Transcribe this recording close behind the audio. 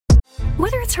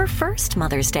Whether it's her first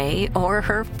Mother's Day or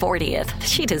her 40th,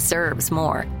 she deserves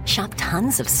more. Shop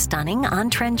tons of stunning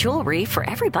on-trend jewelry for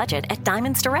every budget at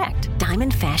Diamonds Direct.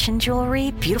 Diamond fashion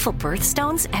jewelry, beautiful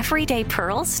birthstones, everyday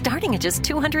pearls starting at just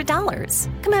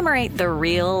 $200. Commemorate the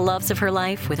real loves of her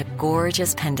life with a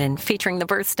gorgeous pendant featuring the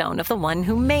birthstone of the one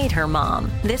who made her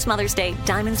mom. This Mother's Day,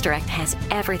 Diamonds Direct has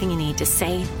everything you need to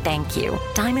say thank you.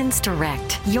 Diamonds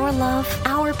Direct. Your love,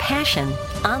 our passion.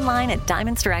 Online at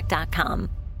diamondsdirect.com.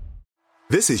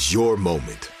 This is your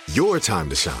moment, your time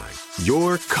to shine,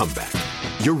 your comeback.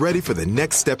 You're ready for the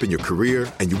next step in your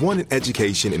career, and you want an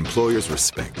education employers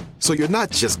respect. So you're not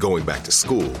just going back to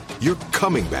school, you're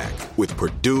coming back with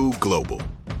Purdue Global.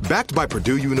 Backed by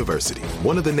Purdue University,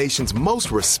 one of the nation's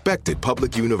most respected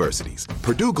public universities,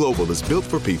 Purdue Global is built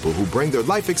for people who bring their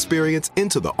life experience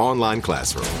into the online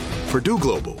classroom. Purdue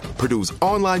Global, Purdue's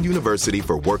online university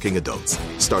for working adults.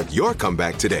 Start your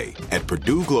comeback today at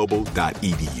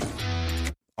purdueglobal.edu.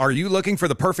 Are you looking for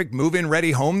the perfect move-in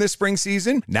ready home this spring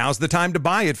season? Now's the time to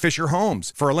buy at Fisher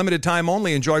Homes. For a limited time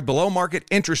only, enjoy below-market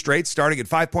interest rates starting at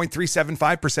 5.375%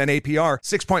 APR,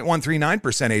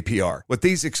 6.139% APR. With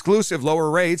these exclusive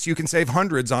lower rates, you can save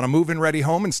hundreds on a move-in ready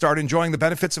home and start enjoying the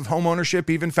benefits of homeownership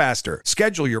even faster.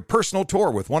 Schedule your personal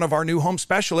tour with one of our new home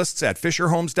specialists at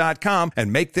FisherHomes.com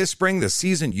and make this spring the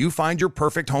season you find your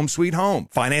perfect home sweet home.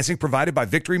 Financing provided by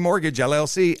Victory Mortgage,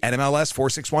 LLC, NMLS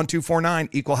 461249,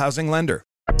 Equal Housing Lender.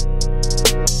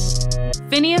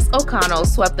 Finneas O'Connell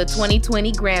swept the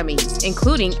 2020 Grammys,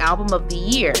 including Album of the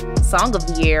Year, Song of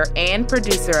the Year, and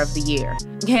Producer of the Year.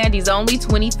 And he's only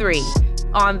 23.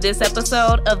 On this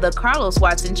episode of the Carlos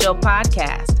Watson Show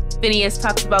podcast, Finneas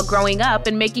talks about growing up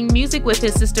and making music with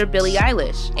his sister Billie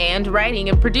Eilish, and writing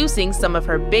and producing some of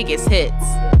her biggest hits.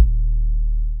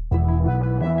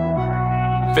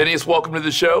 Finneas, welcome to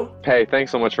the show. Hey,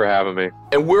 thanks so much for having me.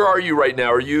 And where are you right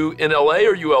now? Are you in LA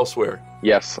or are you elsewhere?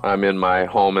 Yes, I'm in my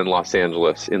home in Los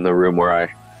Angeles, in the room where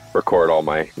I record all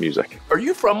my music. Are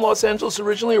you from Los Angeles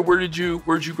originally, or where'd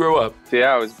you grow up? So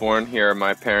yeah, I was born here.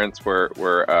 My parents were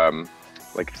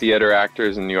like theater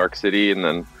actors in New York City, and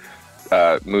then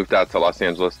moved out to Los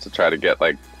Angeles to try to get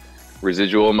like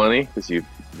residual money, because you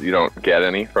don't get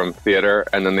any from theater.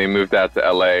 And then they moved out to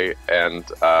LA and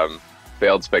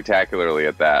failed spectacularly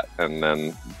at that. And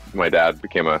then my dad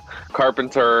became a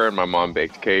carpenter, and my mom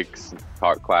baked cakes,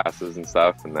 taught classes and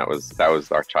stuff, and that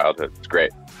was our childhood. It's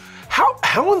great.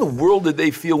 How in the world did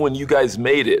they feel when you guys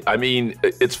made it? I mean,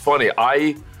 it's funny.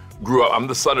 I grew up, I'm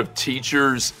the son of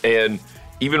teachers, and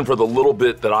even for the little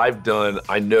bit that I've done,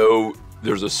 I know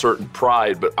there's a certain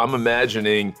pride, but I'm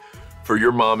imagining for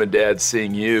your mom and dad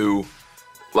seeing you,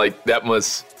 like that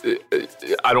must,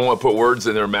 I don't want to put words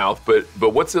in their mouth, but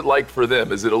what's it like for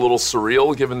them? Is it a little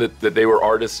surreal given that they were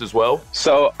artists as well?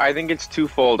 So I think it's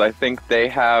twofold. I think they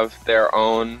have their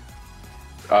own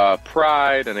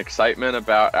pride and excitement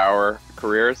about our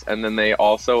careers, and then they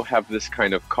also have this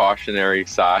kind of cautionary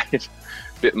side.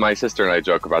 My sister and I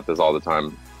joke about this all the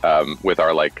time with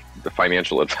our the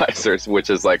financial advisors, which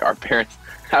is like our parents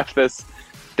have this,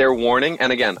 their warning.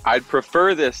 And again, I'd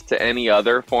prefer this to any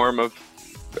other form of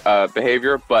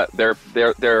behavior, but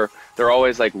they're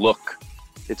always like, look,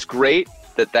 it's great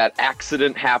that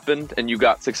accident happened and you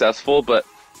got successful, but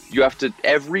you have to,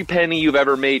 every penny you've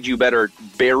ever made, you better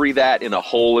bury that in a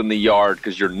hole in the yard,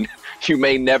 because you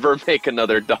may never make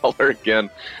another dollar again.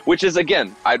 Which is,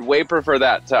 again, I'd way prefer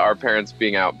that to our parents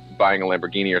being out buying a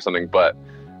Lamborghini or something, but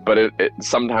it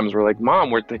sometimes we're like,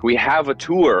 Mom, we have a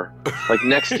tour like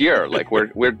next year, like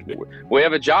we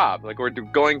have a job, like we're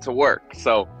going to work.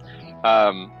 So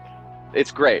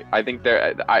it's great. I think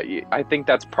I think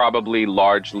that's probably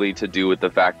largely to do with the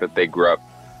fact that they grew up,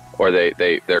 or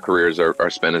their careers are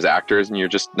spent as actors, and you're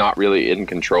just not really in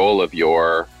control of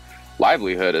your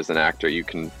livelihood as an actor. You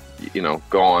can,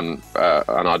 go on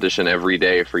an audition every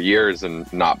day for years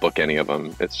and not book any of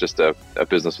them. It's just a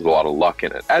business with a lot of luck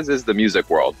in it, as is the music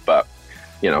world. But,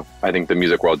 I think the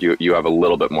music world, you have a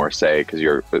little bit more say, because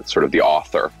you're sort of the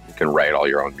author. You can write all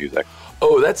your own music.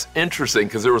 Oh, that's interesting,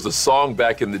 because there was a song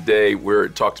back in the day where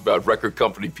it talked about record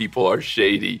company people are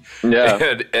shady. Yeah.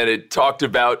 And it talked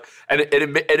about, and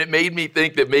it made me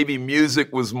think that maybe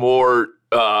music was more,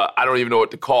 I don't even know what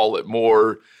to call it,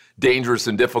 more dangerous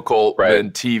and difficult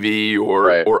than TV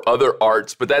or other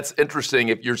arts. But that's interesting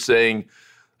if you're saying,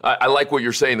 I like what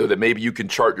you're saying, though, that maybe you can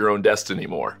chart your own destiny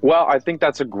more. Well, I think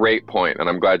that's a great point, and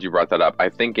I'm glad you brought that up. I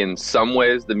think in some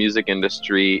ways the music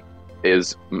industry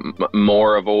is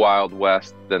more of a Wild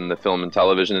West than the film and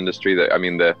television industry.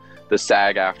 The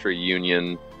SAG-AFTRA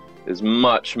union is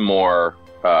much more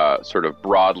sort of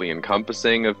broadly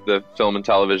encompassing of the film and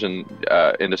television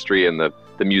industry, and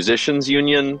the musicians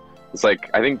union It's like,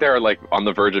 I think they're like on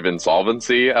the verge of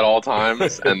insolvency at all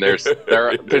times, and there's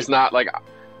not like,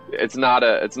 it's not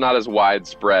as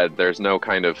widespread. There's no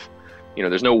kind of,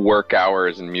 there's no work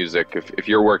hours in music. If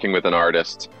you're working with an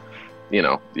artist,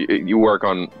 you work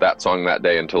on that song that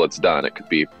day until it's done. It could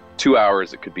be 2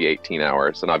 hours, it could be 18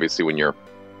 hours. And obviously when you're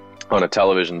on a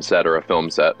television set or a film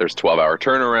set, there's 12-hour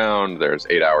turnaround, there's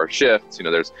 8-hour shifts,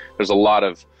 there's a lot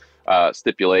of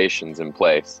stipulations in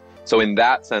place. So in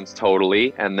that sense,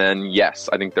 totally. And then, yes,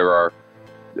 I think there are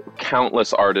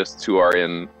countless artists who are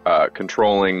in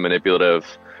controlling, manipulative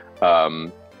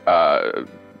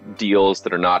deals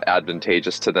that are not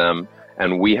advantageous to them.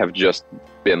 And we have just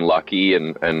been lucky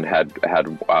and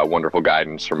had wonderful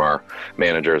guidance from our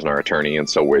managers and our attorney. And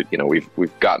so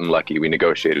we've gotten lucky. We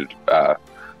negotiated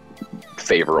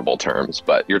favorable terms.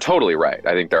 But you're totally right.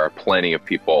 I think there are plenty of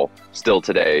people still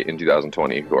today in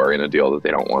 2020 who are in a deal that they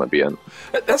don't want to be in.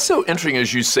 That's so interesting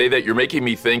as you say that. You're making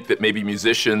me think that maybe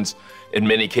musicians in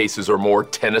many cases are more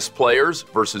tennis players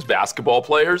versus basketball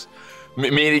players.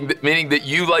 Meaning that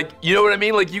you you know what I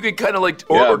mean? Like you can kind of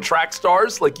or track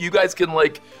stars, like you guys can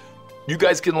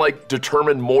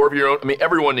determine more of your own. I mean,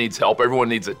 everyone needs help. Everyone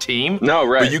needs a team. No,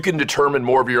 right. But you can determine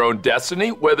more of your own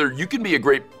destiny, whether you can be a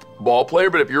great ball player,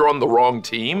 but if you're on the wrong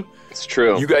team, it's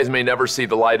true. You guys may never see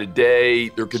the light of day.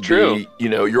 There could be,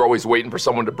 you're always waiting for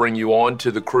someone to bring you on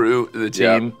to the crew, the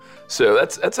team. Yeah. So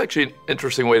that's actually an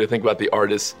interesting way to think about the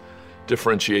artist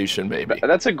differentiation, maybe. I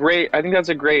think that's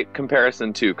a great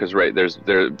comparison too, because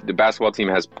the basketball team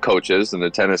has coaches and the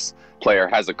tennis player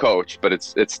has a coach, but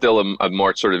it's still a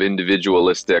more sort of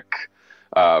individualistic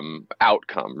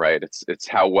outcome, right? It's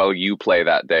how well you play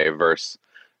that day versus,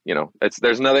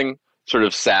 there's nothing sort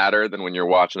of sadder than when you're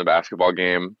watching a basketball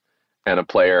game and a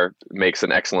player makes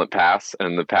an excellent pass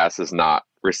and the pass is not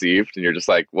received, and you're just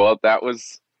like, well, that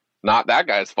was not that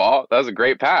guy's fault. That was a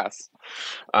great pass.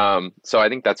 So I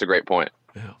think that's a great point.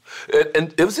 Yeah.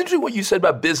 And it was interesting what you said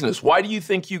about business. Why do you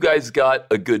think you guys got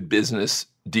a good business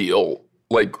deal?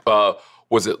 Like,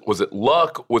 was it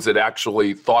luck? Was it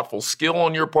actually thoughtful skill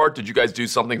on your part? Did you guys do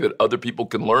something that other people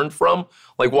can learn from?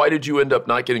 Like, why did you end up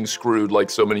not getting screwed like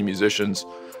so many musicians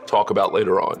talk about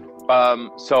later on?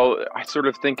 So I sort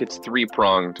of think it's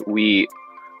three-pronged.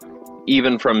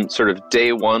 Even from sort of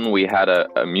day one, we had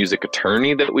a music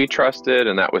attorney that we trusted,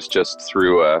 and that was just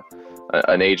through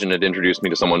an agent had introduced me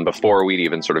to someone before we'd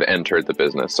even sort of entered the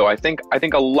business. So I think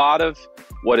a lot of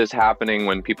what is happening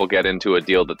when people get into a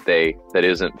deal that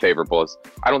isn't favorable is,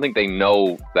 I don't think they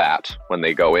know that when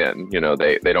they go in.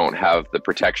 They don't have the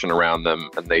protection around them,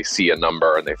 and they see a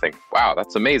number and they think, wow,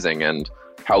 that's amazing, and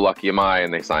how lucky am I?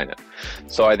 And they sign it.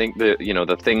 So I think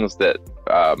the things that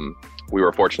we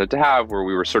were fortunate to have, where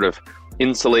we were sort of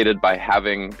insulated by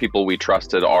having people we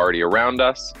trusted already around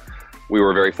us. We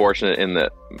were very fortunate in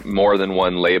that more than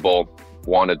one label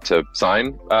wanted to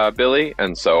sign Billy,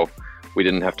 and so we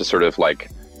didn't have to sort of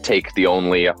take the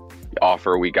only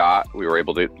offer we got. We were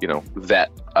able to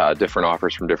vet different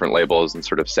offers from different labels and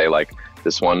sort of say,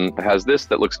 this one has this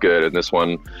that looks good, and this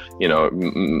one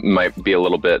might be a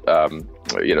little bit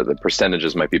the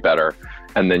percentages might be better,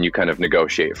 and then you kind of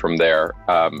negotiate from there.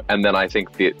 And then I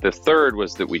think the third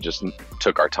was that we just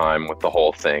took our time with the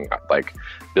whole thing.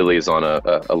 Billy's on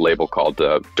a label called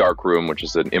Dark Room, which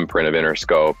is an imprint of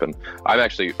Interscope, and I'm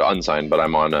actually unsigned, but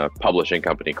I'm on a publishing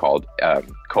company called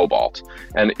Cobalt.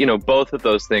 And both of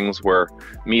those things were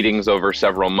meetings over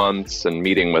several months and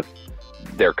meeting with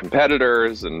their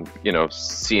competitors and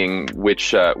seeing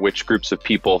which groups of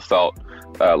people felt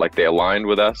like they aligned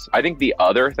with us. I think the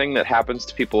other thing that happens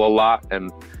to people a lot,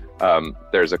 and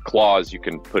there's a clause you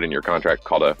can put in your contract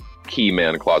called a key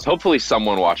man clause. Hopefully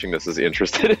someone watching this is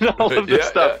interested in all of this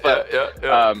stuff.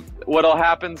 What'll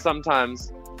happen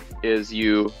sometimes is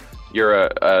you're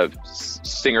a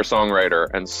singer-songwriter,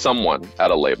 and someone at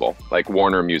a label like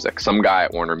Warner Music, some guy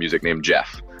at Warner Music named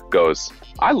Jeff, goes,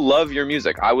 I love your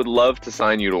music. I would love to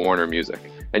sign you to Warner Music.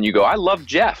 And you go, I love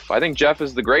Jeff. I think Jeff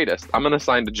is the greatest. I'm going to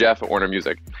sign to Jeff at Warner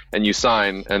Music. And you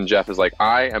sign, and Jeff is like,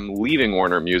 I am leaving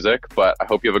Warner Music, but I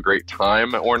hope you have a great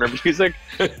time at Warner Music.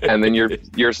 And then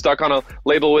you're stuck on a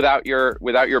label without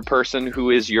your person who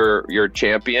is your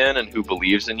champion and who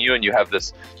believes in you. And you have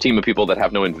this team of people that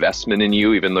have no investment in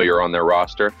you, even though you're on their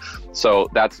roster. So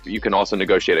you can also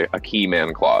negotiate a key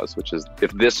man clause, which is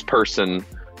if this person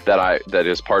that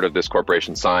is part of this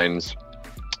corporation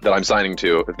that I'm signing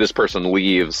to, if this person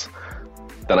leaves,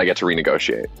 then I get to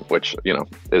renegotiate, which,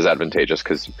 is advantageous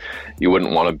because you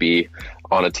wouldn't want to be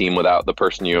on a team without the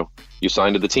person you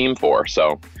signed to the team for.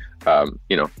 So,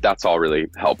 that's all really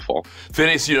helpful.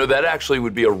 Finneas, that actually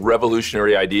would be a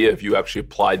revolutionary idea if you actually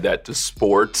applied that to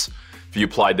sports. if you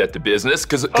applied that to business.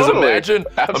 Because Totally. imagine,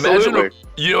 Absolutely.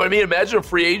 you know what I mean? Imagine a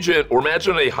free agent, or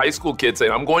imagine a high school kid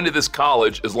saying, I'm going to this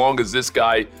college as long as this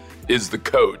guy is the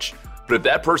coach. But if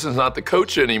that person's not the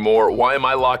coach anymore, why am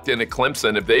I locked in at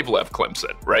Clemson if they've left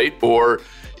Clemson, right? Or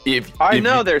if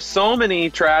there's so many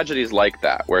tragedies like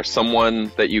that where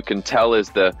someone that you can tell is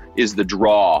the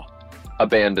draw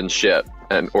abandons ship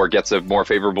or gets a more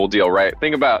favorable deal, right?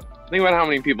 Think about how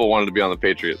many people wanted to be on the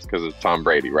Patriots because of Tom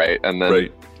Brady, right? And then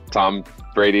Tom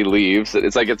Brady leaves. I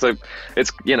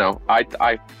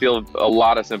feel a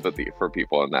lot of sympathy for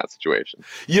people in that situation.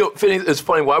 Finneas, it's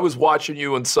funny. When I was watching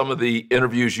you in some of the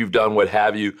interviews you've done, what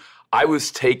have you, I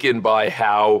was taken by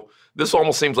how, this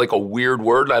almost seems like a weird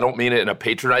word, and I don't mean it in a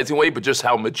patronizing way, but just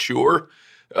how mature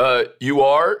you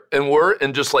are and were,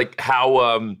 and just like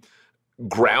how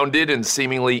grounded and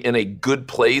seemingly in a good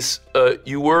place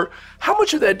you were. How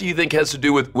much of that do you think has to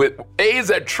do with A, is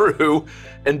that true?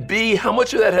 And B, how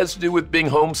much of that has to do with being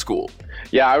homeschooled?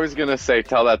 Yeah, I was gonna say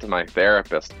tell that to my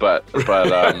therapist, but I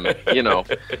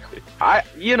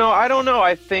don't know.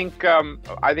 I think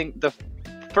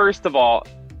first of all,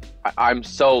 I'm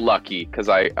so lucky because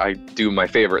I do my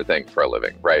favorite thing for a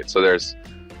living, right? So there's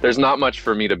not much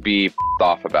for me to be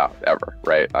off about ever,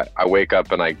 right? I wake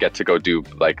up and I get to go do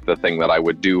like the thing that I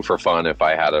would do for fun if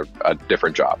I had a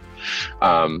different job.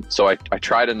 So I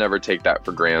try to never take that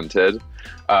for granted.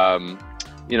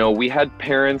 We had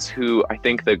parents who, I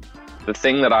think the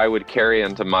thing that I would carry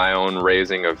into my own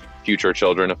raising of future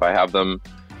children, if I have them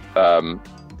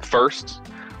first,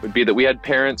 would be that we had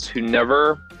parents who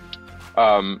never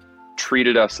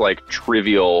treated us like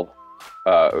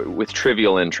with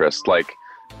trivial interest. Like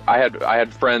I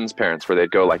had friends' parents where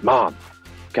they'd go like, Mom,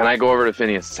 can I go over to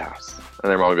Finneas' house? And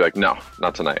their mom would be like, no,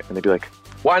 not tonight. And they'd be like,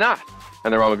 why not?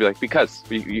 And their mom would be like, because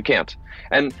you can't.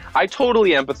 And I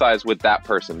totally empathize with that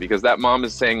person, because that mom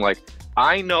is saying like,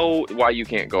 I know why you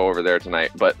can't go over there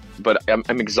tonight, but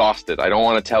I'm exhausted. I don't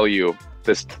want to tell you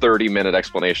this 30-minute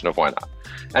explanation of why not.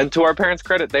 And to our parents'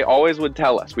 credit, they always would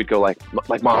tell us. We'd go like,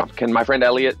 Mom, can my friend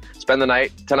Elliot spend the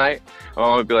night tonight? And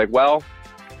Mom would be like, well,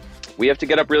 we have to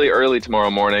get up really early tomorrow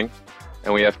morning,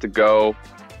 and we have to go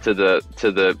to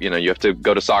the you have to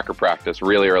go to soccer practice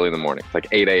really early in the morning, like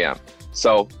 8 a.m.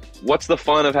 So what's the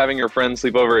fun of having your friends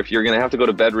sleep over if you're going to have to go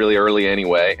to bed really early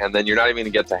anyway, and then you're not even going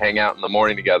to get to hang out in the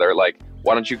morning together? Like,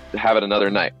 why don't you have it another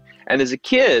night? And as a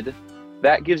kid,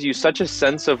 that gives you such a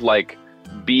sense of like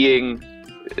being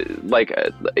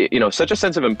such a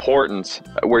sense of importance,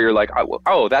 where you're like,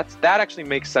 oh, that actually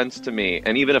makes sense to me.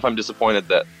 And even if I'm disappointed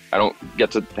that I don't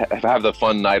get to have the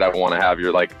fun night I want to have,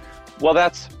 you're like, well,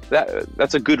 that's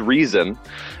a good reason.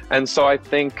 And so I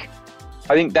think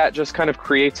that just kind of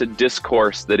creates a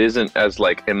discourse that isn't as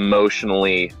like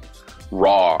emotionally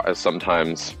raw as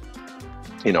sometimes,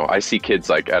 I see kids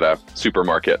like at a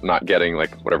supermarket not getting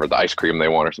like whatever the ice cream they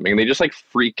want or something, and they just like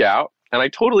freak out. And I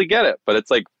totally get it, but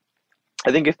it's like,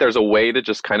 I think if there's a way to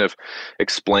just kind of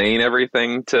explain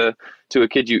everything to a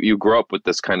kid, you grow up with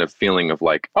this kind of feeling of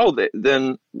like, oh,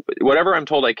 then whatever I'm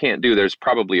told I can't do, there's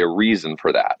probably a reason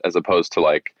for that, as opposed to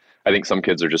like, I think some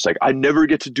kids are just like, I never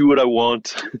get to do what I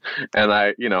want. And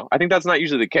I think that's not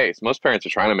usually the case. Most parents are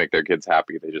trying to make their kids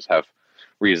happy. They just have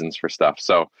reasons for stuff.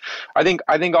 So I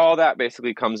think all that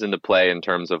basically comes into play in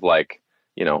terms of like,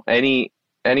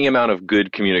 any amount of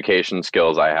good communication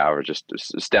skills I have are just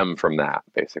stem from that,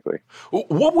 basically.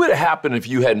 What would have happened if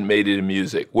you hadn't made it in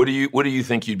music? What do you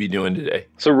think you'd be doing today?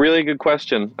 It's a really good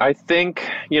question. I think,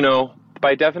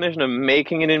 by definition of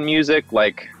making it in music,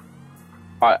 like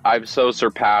I've so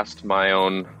surpassed my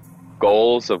own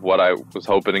goals of what I was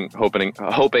hoping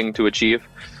to achieve.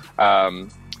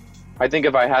 I think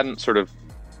if I hadn't sort of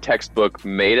textbook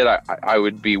made it, I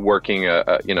would be working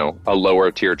a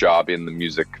lower tier job in the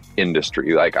music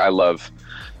industry. Like I love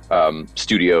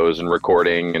studios and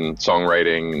recording and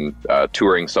songwriting and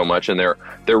touring so much, and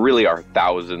there really are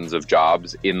thousands of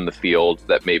jobs in the field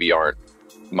that maybe aren't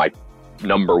my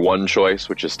number one choice,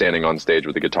 which is standing on stage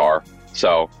with a guitar.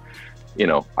 So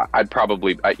I'd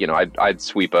probably I'd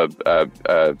sweep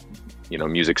a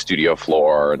music studio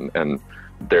floor, and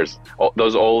there's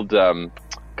those old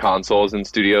consoles in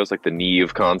studios, like the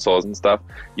Neve consoles and stuff.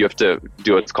 You have to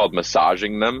do what's called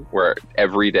massaging them, where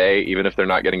every day, even if they're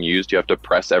not getting used, you have to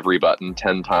press every button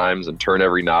 10 times and turn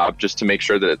every knob just to make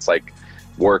sure that it's like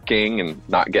working and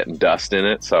not getting dust in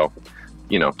it. So,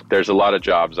 there's a lot of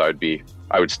jobs I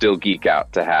would still geek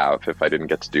out to have if I didn't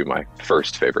get to do my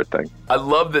first favorite thing. I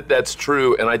love that that's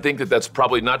true, and I think that that's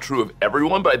probably not true of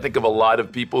everyone, but I think of a lot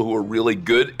of people who are really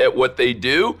good at what they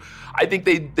do. I think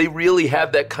they really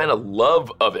have that kind of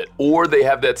love of it, or they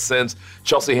have that sense.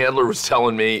 Chelsea Handler was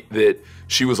telling me that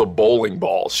she was a bowling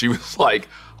ball. She was like,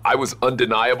 I was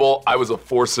undeniable. I was a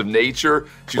force of nature.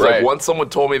 She's like, once someone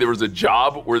told me there was a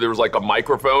job where there was like a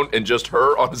microphone and just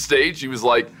her on stage, she was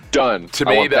like, done. To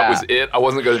me, that was it. I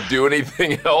wasn't going to do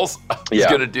anything else. I was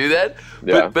going to do that.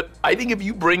 Yeah. But I think if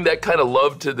you bring that kind of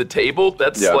love to the table,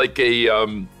 that's like a,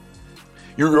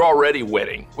 you're already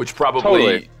winning, which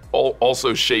probably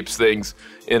also shapes things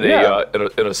in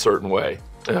a certain way.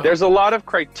 Yeah. There's a lot of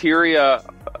criteria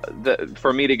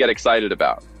for me to get excited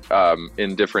about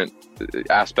in different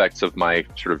aspects of my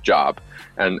sort of job.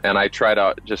 And I try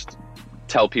to just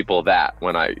tell people that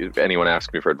if anyone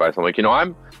asks me for advice, I'm like,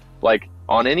 I'm like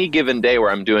on any given day where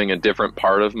I'm doing a different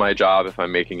part of my job, if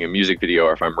I'm making a music video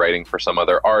or if I'm writing for some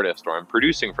other artist or I'm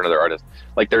producing for another artist,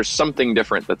 like there's something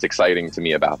different that's exciting to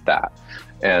me about that.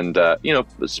 And,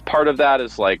 part of that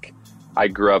is like, I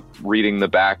grew up reading the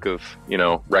back of,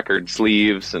 record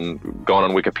sleeves and going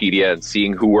on Wikipedia and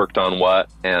seeing who worked on what.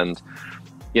 And,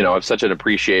 I have such an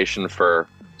appreciation for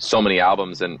so many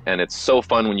albums. And it's so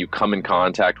fun when you come in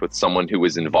contact with someone who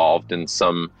was involved in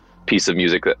some piece of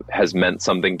music that has meant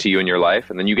something to you in your life.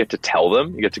 And then you get to tell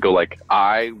them, you get to go like,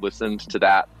 I listened to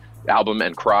that album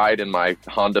and cried in my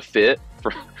Honda Fit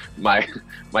for my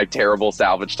terrible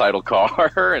salvage title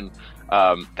car. And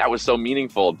that was so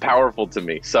meaningful and powerful to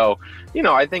me. So,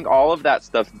 I think all of that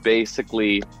stuff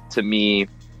basically to me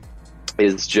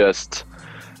is just,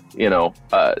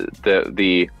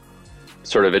 the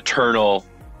sort of eternal,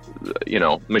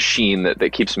 machine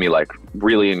that keeps me like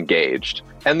really engaged.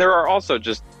 And there are also,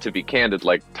 just to be candid,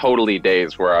 like totally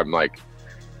days where I'm like,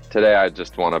 today I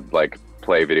just want to like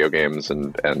play video games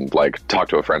and like talk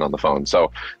to a friend on the phone.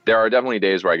 So there are definitely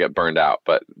days where I get burned out,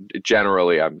 but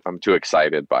generally I'm too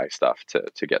excited by stuff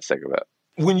to get sick of it.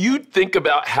 When you think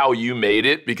about how you made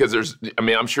it, because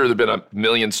I'm sure there've been a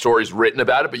million stories written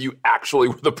about it, but you actually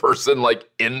were the person like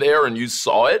in there and you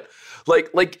saw it.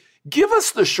 Like give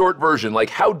us the short version. Like,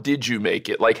 how did you make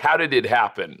it? Like, how did it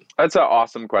happen? That's an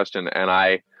awesome question. And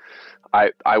I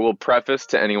will preface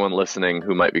to anyone listening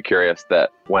who might be curious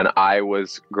that when I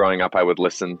was growing up, I would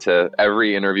listen to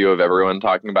every interview of everyone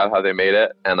talking about how they made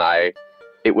it. And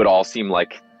it would all seem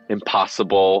like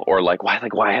impossible or like,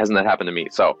 why hasn't that happened to me?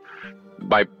 So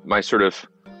my sort of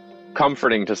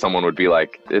comforting to someone would be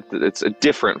like, it's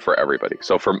different for everybody.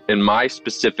 So in my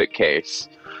specific case,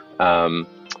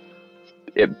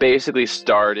 it basically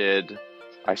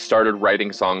I started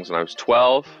writing songs when I was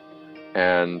 12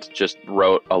 and just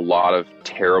wrote a lot of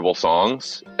terrible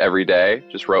songs every day.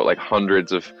 Just wrote like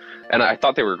hundreds and I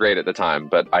thought they were great at the time,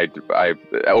 but I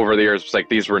over the years was like,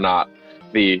 these were not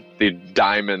the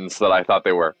diamonds that I thought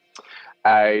they were.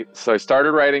 So I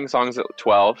started writing songs at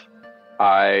 12.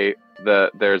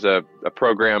 There's a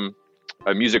program,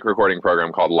 a music recording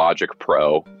program called Logic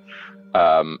Pro.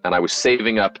 And I was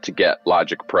saving up to get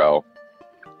Logic Pro.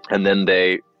 And then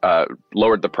they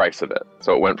lowered the price of it.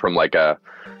 So it went from like a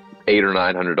 $800 or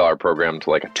 $900 program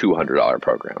to like a $200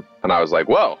 program. And I was like,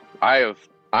 whoa, I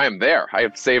am there. I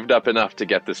have saved up enough to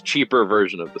get this cheaper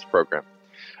version of this program.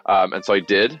 And so I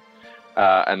did.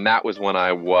 And that was when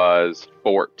I was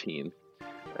 14.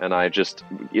 And I just,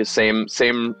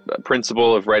 same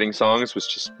principle of writing songs, was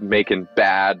just making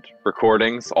bad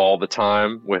recordings all the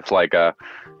time with like a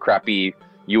crappy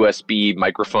USB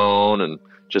microphone and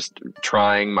just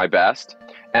trying my best.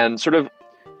 And sort of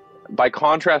by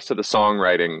contrast to the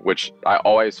songwriting, which I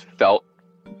always felt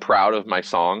proud of my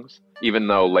songs, even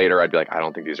though later I'd be like, I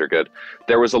don't think these are good.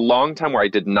 There was a long time where I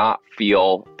did not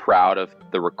feel proud of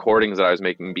the recordings that I was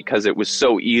making because it was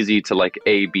so easy to like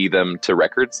A/B them to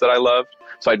records that I loved.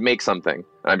 So I'd make something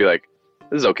and I'd be like,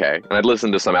 this is okay. And I'd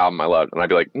listen to some album I loved and I'd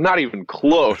be like, not even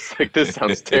close. Like, this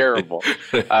sounds terrible.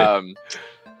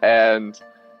 And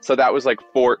so that was like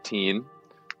 14.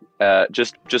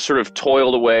 Just sort of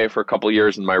toiled away for a couple of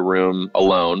years in my room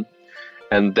alone.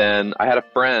 And then I had a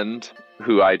friend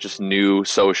who I just knew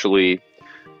socially,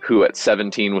 who at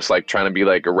 17 was like trying to be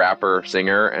like a rapper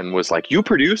singer and was like, you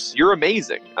produce, you're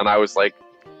amazing. And I was like,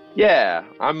 yeah,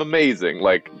 I'm amazing.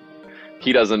 Like,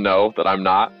 he doesn't know that I'm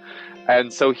not.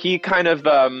 And so he kind of,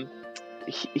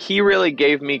 he really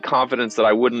gave me confidence that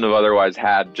I wouldn't have otherwise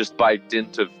had just by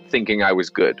dint of thinking I was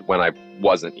good when I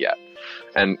wasn't yet.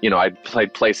 And,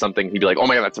 I'd play something, he'd be like, oh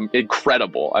my God, that's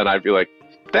incredible. And I'd be like,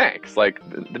 thanks. Like,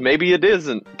 maybe it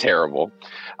isn't terrible.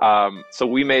 So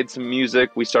we made some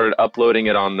music. We started uploading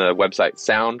it on the website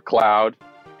SoundCloud.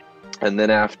 And then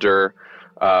after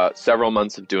several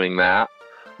months of doing that,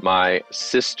 my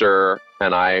sister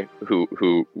and I, who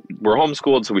were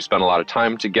homeschooled, so we spent a lot of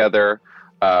time together.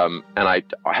 And I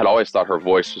had always thought her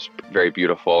voice was very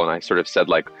beautiful. And I sort of said,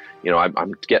 like,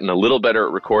 I'm getting a little better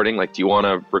at recording. Like, do you want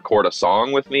to record a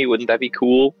song with me? Wouldn't that be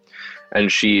cool?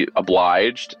 And she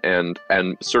obliged, and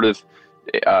sort of,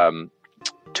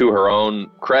 to her own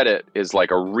credit, is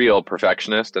like a real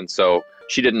perfectionist. And so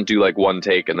she didn't do like one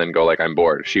take and then go like, I'm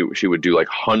bored. She would do like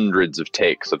hundreds of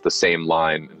takes of the same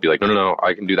line and be like, no,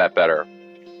 I can do that better.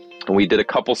 And we did a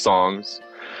couple songs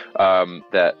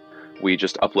that we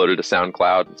just uploaded to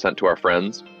SoundCloud and sent to our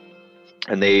friends.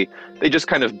 And they just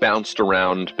kind of bounced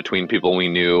around between people we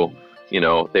knew.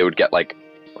 They would get like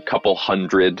a couple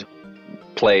hundred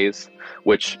plays,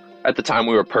 which at the time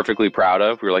we were perfectly proud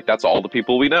of. We were like, that's all the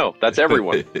people we know. That's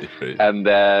everyone. Right. And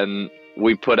then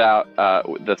we put out,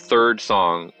 the third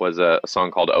song was a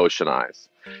song called Ocean Eyes.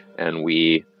 And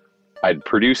I'd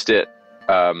produced it,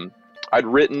 I'd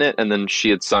written it, and then she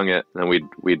had sung it, and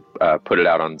we'd put it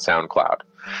out on SoundCloud.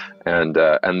 And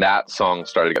that song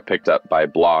started to get picked up by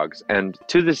blogs. And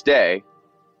to this day,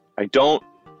 I don't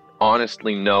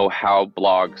honestly know how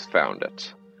blogs found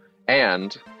it.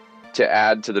 And to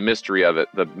add to the mystery of it,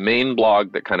 the main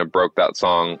blog that kind of broke that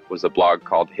song was a blog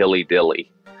called Hilly Dilly.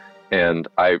 And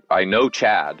I know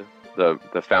Chad, the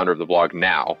founder of the blog,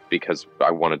 now because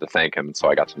I wanted to thank him, so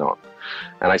I got to know him.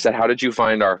 And I said, how did you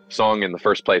find our song in the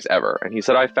first place ever? And he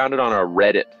said, I found it on a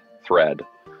Reddit thread.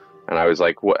 And I was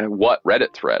like, what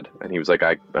Reddit thread? And he was like,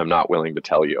 I'm not willing to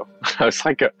tell you. I was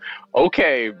like,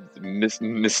 okay,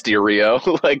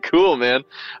 Mysterio, like, cool, man.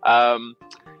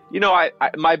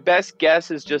 My best guess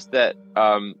is just that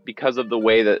because of the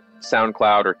way that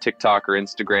SoundCloud or TikTok or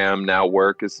Instagram now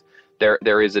work, is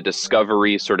there is a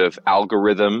discovery sort of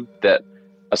algorithm that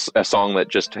a song that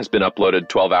just has been uploaded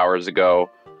 12 hours ago,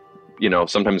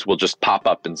 sometimes will just pop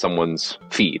up in someone's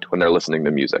feed when they're listening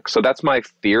to music. So that's my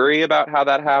theory about how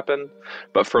that happened.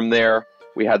 But from there,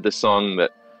 we had this song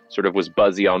that sort of was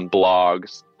buzzy on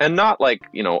blogs, and not like,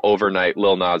 overnight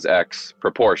Lil Nas X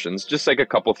proportions, just like a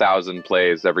couple thousand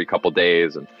plays every couple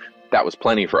days. And that was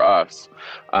plenty for us.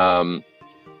 And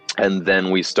then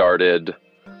we started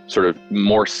sort of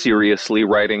more seriously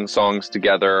writing songs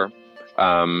together.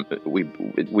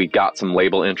 We got some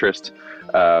label interest,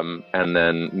 and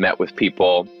then met with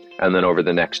people. And then over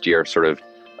the next year sort of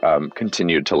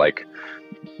continued to like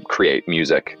create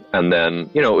music. And then,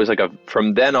 it was like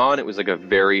from then on, it was like a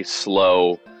very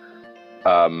slow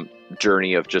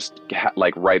journey of just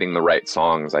like writing the right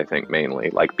songs, I think, mainly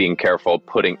like being careful,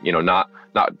 putting,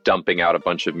 not dumping out a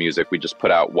bunch of music. We just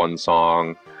put out one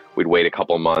song. We'd wait a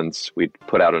couple months. We'd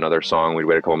put out another song. We'd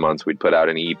wait a couple months. We'd put out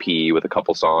an EP with a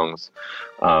couple songs.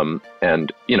 And,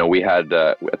 we had,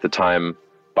 at the time,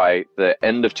 by the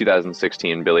end of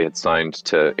 2016, Billy had signed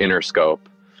to Interscope.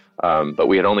 But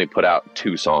we had only put out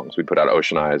 2 songs. We put out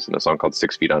Ocean Eyes and a song called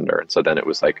 6 Feet Under. And so then it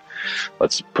was like,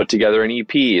 let's put together an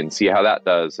EP and see how that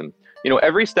does. And,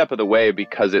 every step of the way,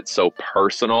 because it's so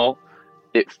personal,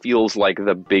 it feels like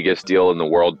the biggest deal in the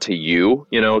world to you,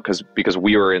 because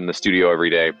we were in the studio every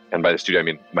day. And by the studio, I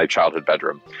mean my childhood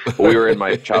bedroom. But we were in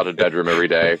my childhood bedroom every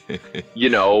day,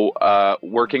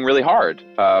 working really hard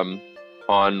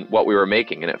on what we were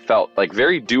making. And it felt like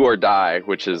very do or die,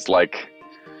 which is like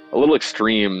a little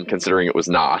extreme considering it was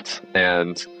not.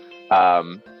 And,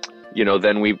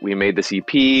 then we made this EP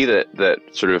that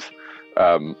sort of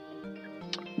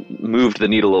moved the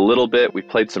needle a little bit. We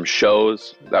played some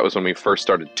shows. That was when we first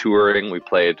started touring. We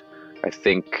played, I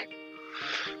think,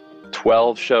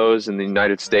 12 shows in the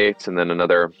United States and then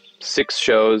another 6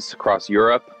 shows across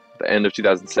Europe at the end of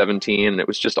 2017. And it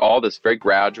was just all this very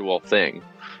gradual thing.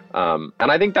 And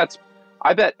I think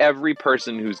I bet every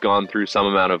person who's gone through some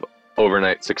amount of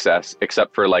overnight success,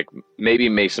 except for like maybe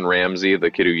Mason Ramsey, the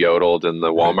kid who yodeled in the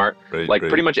Walmart, right.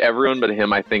 Pretty much everyone but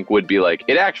him, I think, would be like,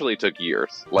 it actually took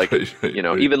years. Like,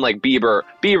 even like Bieber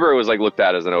was like looked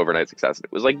at as an overnight success.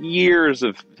 It was like years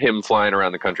of him flying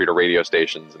around the country to radio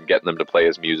stations and getting them to play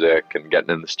his music and getting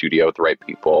in the studio with the right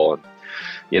people. And,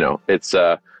 it's,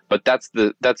 but that's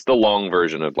the long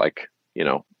version of like,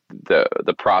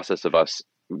 the process of us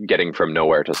getting from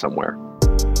nowhere to somewhere.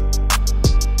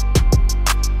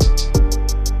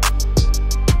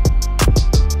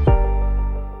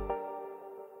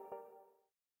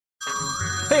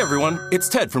 Hey everyone, it's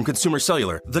Ted from Consumer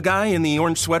Cellular, the guy in the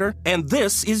orange sweater, and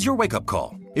this is your wake-up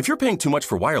call. If you're paying too much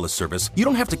for wireless service, you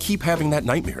don't have to keep having that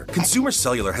nightmare. Consumer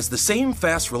Cellular has the same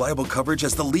fast, reliable coverage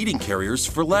as the leading carriers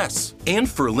for less. And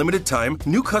for a limited time,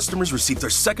 new customers receive their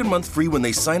second month free when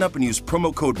they sign up and use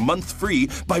promo code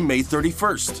MONTHFREE by May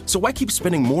 31st. So why keep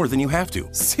spending more than you have to?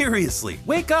 Seriously,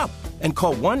 wake up and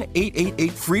call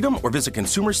 1-888-FREEDOM or visit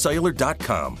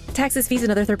consumercellular.com. Taxes, fees,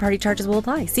 and other third-party charges will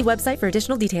apply. See website for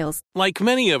additional details. Like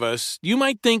many of us, you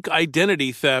might think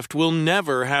identity theft will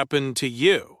never happen to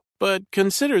you. But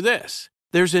consider this.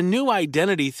 There's a new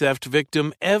identity theft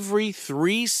victim every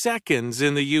 3 seconds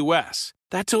in the U.S.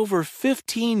 That's over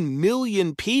 15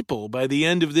 million people by the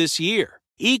end of this year,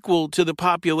 equal to the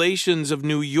populations of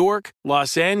New York,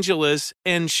 Los Angeles,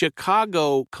 and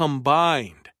Chicago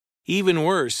combined. Even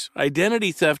worse,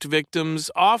 identity theft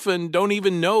victims often don't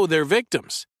even know they're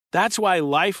victims. That's why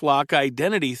LifeLock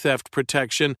Identity Theft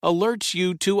Protection alerts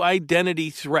you to identity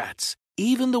threats,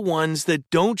 even the ones that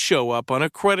don't show up on a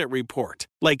credit report,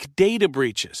 like data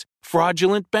breaches,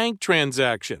 fraudulent bank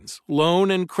transactions,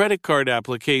 loan and credit card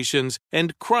applications,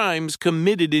 and crimes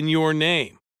committed in your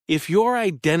name. If your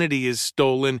identity is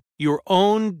stolen, your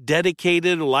own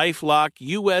dedicated LifeLock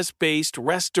U.S.-based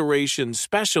restoration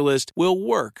specialist will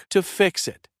work to fix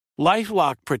it.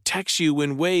 LifeLock protects you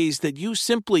in ways that you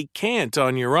simply can't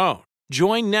on your own.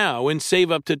 Join now and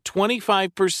save up to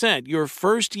 25% your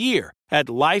first year at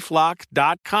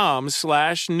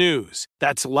LifeLock.com/news.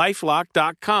 That's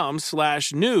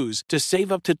LifeLock.com/news to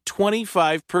save up to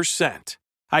 25%.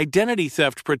 Identity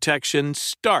theft protection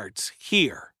starts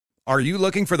here. Are you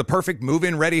looking for the perfect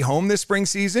move-in ready home this spring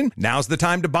season? Now's the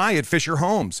time to buy at Fisher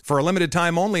Homes. For a limited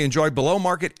time only, enjoy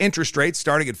below-market interest rates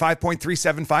starting at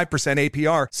 5.375%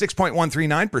 APR,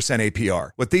 6.139%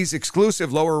 APR. With these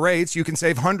exclusive lower rates, you can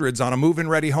save hundreds on a move-in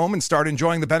ready home and start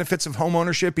enjoying the benefits of home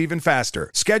ownership even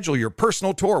faster. Schedule your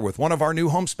personal tour with one of our new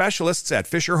home specialists at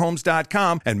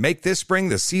FisherHomes.com and make this spring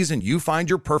the season you find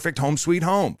your perfect home sweet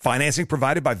home. Financing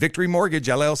provided by Victory Mortgage,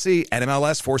 LLC,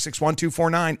 NMLS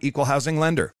 461249, Equal Housing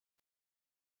Lender.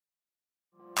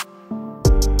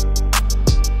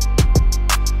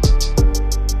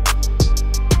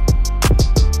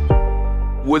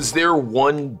 Was there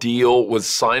one deal, was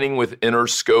signing with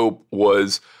Interscope,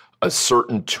 was a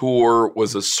certain tour,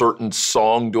 was a certain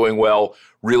song doing well,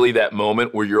 really that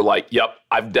moment where you're like, yep,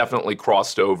 I've definitely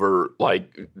crossed over,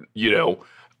 like,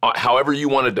 however you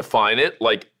want to define it,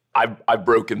 like I've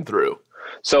broken through?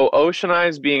 So Ocean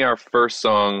Eyes being our first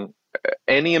song,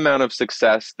 any amount of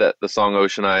success that the song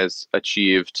Ocean Eyes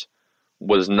achieved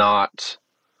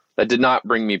that did not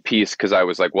bring me peace, because I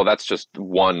was like, well, that's just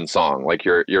one song. Like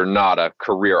you're not a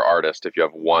career artist if you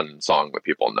have one song that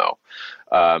people know.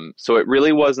 So it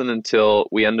really wasn't until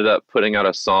we ended up putting out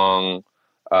a song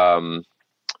called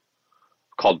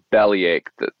Bellyache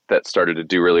that started to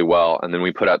do really well. And then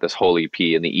we put out this whole EP,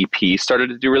 and the EP started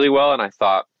to do really well. And I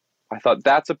thought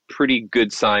that's a pretty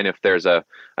good sign if there's an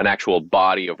actual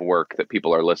body of work that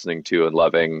people are listening to and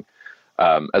loving,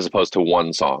 as opposed to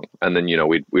one song. And then,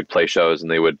 we'd play shows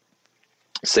and they would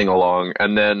sing along.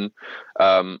 And then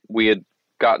we had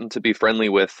gotten to be friendly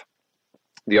with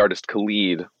the artist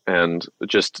Khalid, and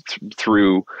just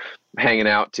through hanging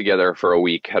out together for a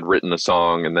week had written a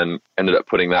song, and then ended up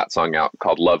putting that song out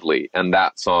called Lovely. And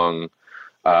that song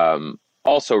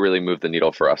also really moved the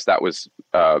needle for us. That was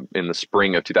in the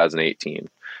spring of 2018.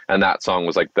 And that song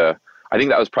was I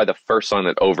think that was probably the first song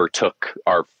that overtook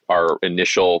our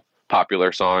initial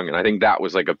popular song. And I think that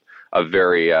was like a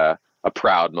very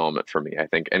proud moment for me. I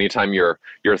think anytime your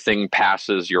thing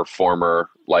passes your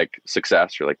former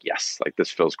success, you're like, yes,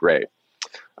 this feels great.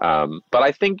 But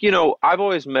I think, I've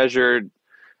always measured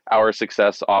our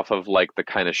success off of the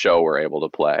kind of show we're able to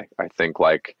play. I think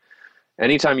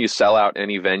anytime you sell out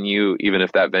any venue, even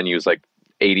if that venue is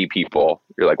 80 people,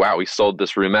 you're like, wow, we sold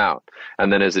this room out.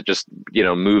 And then as it just,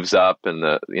 moves up, and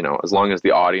as long as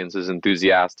the audience is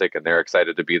enthusiastic and they're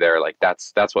excited to be there,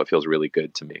 that's what feels really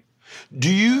good to me. Do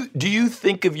you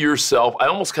think of yourself, I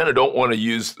almost kind of don't want to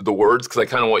use the words because I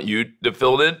kind of want you to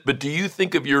fill it in, but do you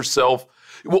think of yourself,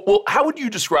 well, how would you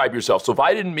describe yourself? So if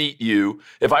I were to meet you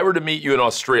in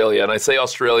Australia, and I say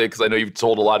Australia because I know you've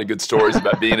told a lot of good stories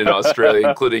about being in Australia,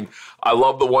 including, I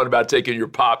love the one about taking your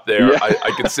pop there. Yeah.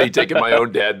 I can see taking my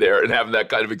own dad there and having that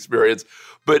kind of experience.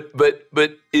 But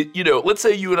let's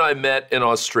say you and I met in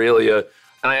Australia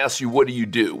and I asked you, what do you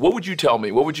do? What would you tell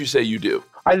me? What would you say you do?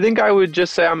 I think I would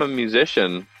just say I'm a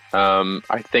musician.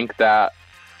 I think that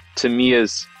to me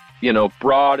is,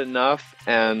 broad enough,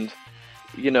 and,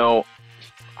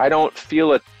 I don't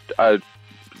feel a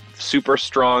super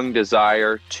strong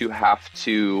desire to have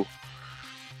to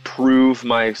prove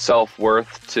my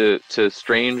self-worth to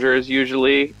strangers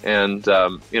usually. And,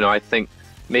 I think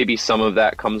maybe some of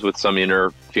that comes with some inner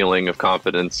feeling of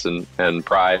confidence and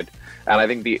pride. And I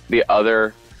think the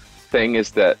other thing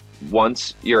is that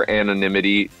once your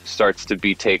anonymity starts to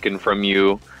be taken from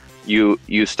you,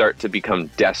 you start to become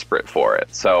desperate for it.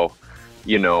 So,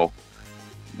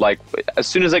 as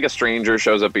soon as a stranger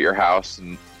shows up at your house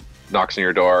and knocks on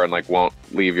your door and won't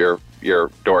leave your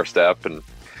doorstep, and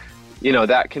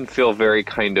that can feel very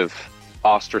kind of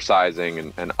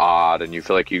ostracizing and odd, and you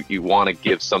feel like you want to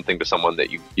give something to someone that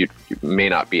you may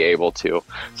not be able to.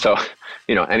 So,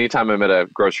 anytime I'm at a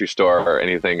grocery store or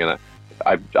anything and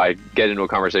I get into a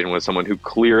conversation with someone who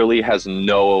clearly has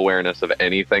no awareness of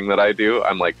anything that I do,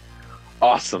 I'm like,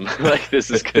 awesome. Like,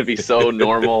 this is going to be so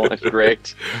normal and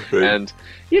great. Right. And,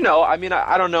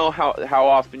 I don't know how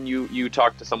often you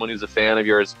talk to someone who's a fan of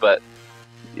yours, but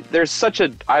I have such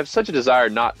a desire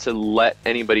not to let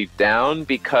anybody down,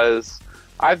 because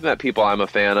I've met people I'm a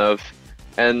fan of,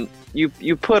 and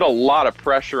you put a lot of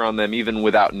pressure on them even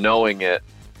without knowing it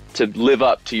to live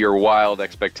up to your wild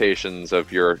expectations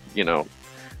of your,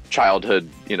 childhood,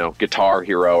 guitar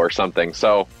hero or something.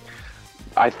 So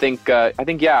I think,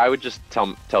 I would just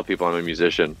tell people I'm a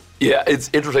musician. Yeah, it's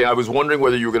interesting. I was wondering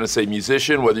whether you were going to say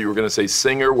musician, whether you were going to say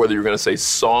singer, whether you were going to say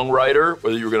songwriter,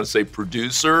 whether you were going to say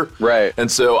producer. Right. And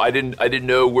so I didn't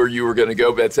know where you were going to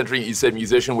go, but it's interesting you said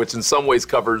musician, which in some ways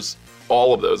covers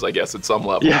all of those, I guess, at some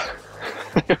level. Yeah.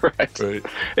 Right.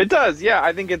 It does. Yeah,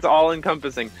 I think it's all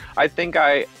encompassing. I think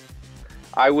I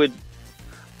would,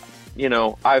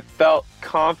 I felt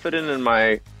confident in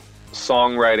my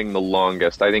songwriting the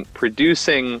longest. I think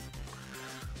producing's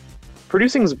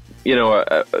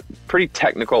a pretty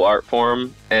technical art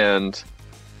form, and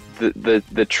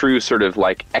the true sort of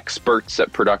like experts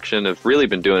at production have really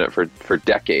been doing it for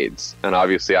decades. And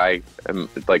obviously I am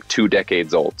like 2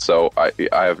 decades old, so I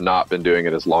have not been doing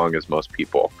it as long as most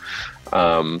people.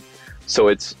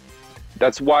 So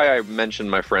that's why I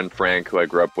mentioned my friend Frank, who I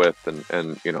grew up with,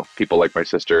 and people like my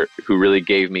sister, who really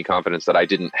gave me confidence that I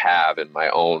didn't have in my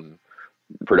own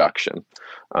production.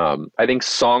 I think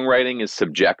songwriting is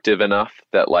subjective enough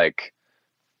that, like,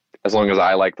 as long as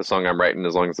I like the song I'm writing,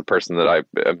 as long as the person that I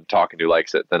am talking to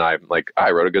likes it, then I'm like, I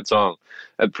wrote a good song.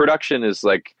 And production is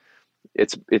like,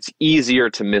 it's easier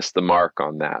to miss the mark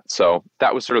on that. So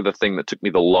that was sort of the thing that took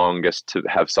me the longest to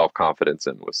have self-confidence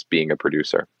in, was being a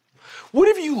producer. What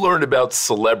have you learned about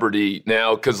celebrity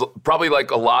now? Because probably like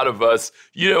a lot of us,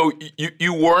 you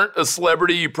weren't a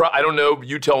celebrity. I don't know,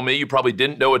 you tell me, you probably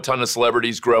didn't know a ton of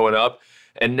celebrities growing up.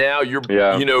 And now you're,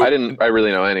 I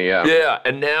really know any, yeah. Yeah,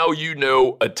 and now you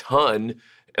know a ton,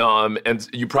 and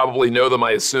you probably know them,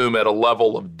 I assume, at a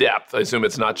level of depth. I assume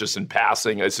it's not just in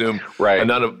passing. I assume, right?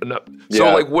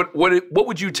 So, like, what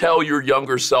would you tell your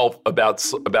younger self about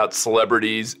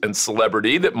celebrities and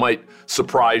celebrity that might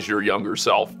surprise your younger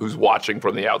self who's watching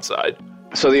from the outside?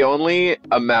 So the only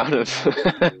amount of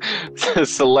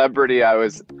celebrity I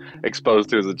was exposed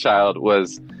to as a child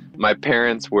was my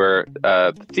parents were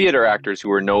theater actors who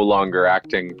were no longer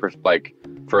acting for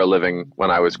a living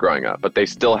when I was growing up, but they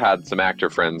still had some actor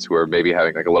friends who were maybe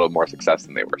having like a little more success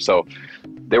than they were. So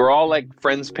they were all like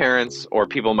friends' parents or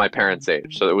people my parents'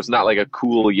 age. So it was not like a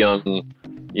cool young,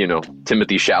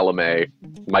 Timothy Chalamet,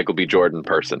 Michael B. Jordan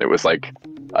person. It was like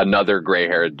another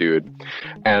gray-haired dude.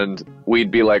 And we'd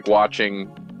be like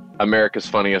watching America's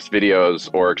Funniest Videos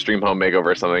or Extreme Home Makeover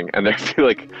or something, and there'd be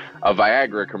like a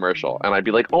Viagra commercial, and I'd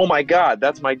be like, oh my God,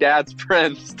 that's my dad's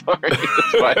friend starring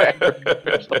this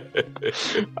Viagra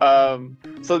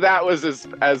commercial. So that was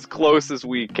as close as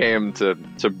we came to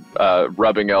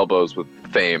rubbing elbows with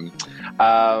fame.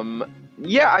 I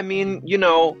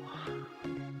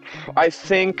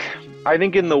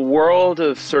think in the world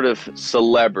of sort of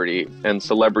celebrity and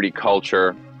celebrity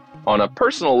culture, on a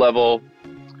personal level,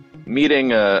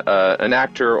 meeting an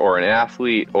actor or an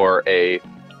athlete or a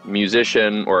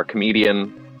musician or a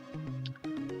comedian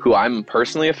who I'm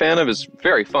personally a fan of is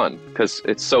very fun, because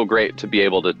it's so great to be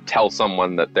able to tell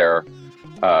someone that their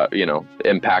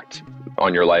impact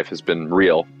on your life has been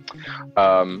real.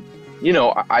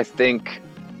 I think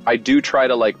I do try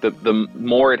to, like, the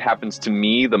more it happens to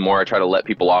me, the more I try to let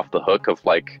people off the hook of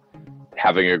like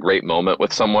having a great moment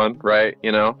with someone, right?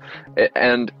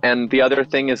 And the other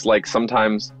thing is, like,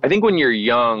 sometimes I think when you're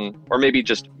young, or maybe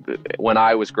just when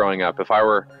I was growing up, if I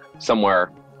were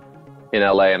somewhere in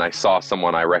LA and I saw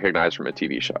someone I recognized from a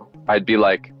TV show, I'd be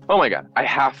like, oh my God, I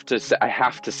have to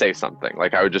say something.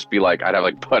 Like, I would just be like, I'd have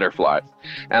like butterflies.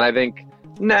 And I think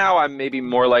now I'm maybe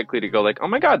more likely to go like, oh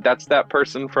my God, that's that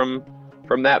person from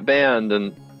that band.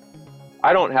 And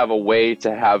I don't have a way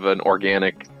to have an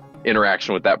organic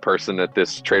interaction with that person at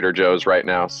this Trader Joe's right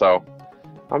now, so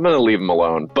I'm gonna leave them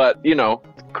alone. But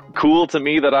cool to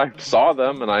me that I saw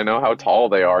them and I know how tall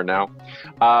they are now.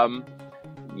 I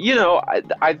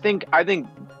think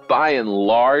by and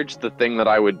large, the thing that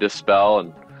I would dispel,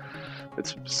 and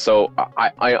it's so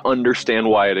I understand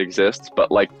why it exists,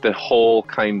 but like the whole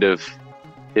kind of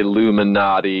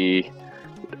Illuminati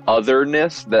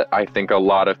otherness that I think a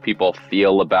lot of people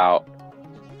feel about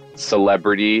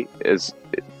celebrity is,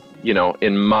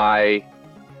 in my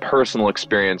personal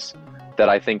experience, that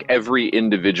I think every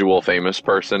individual famous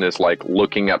person is like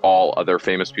looking at all other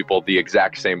famous people the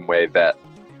exact same way that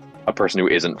a person who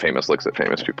isn't famous looks at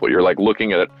famous people. You're like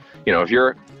looking at, if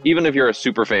you're a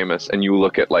super famous and you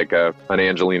look at like an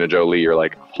Angelina Jolie, you're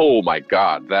like, oh my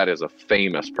God, that is a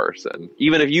famous person,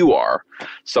 even if you are.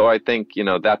 So I think,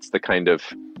 that's the kind of,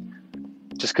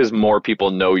 just because more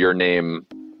people know your name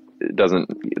doesn't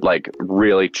like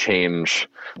really change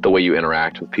the way you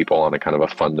interact with people on a kind of a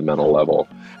fundamental level.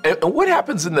 And what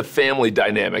happens in the family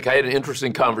dynamic? I had an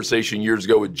interesting conversation years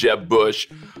ago with Jeb Bush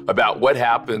about what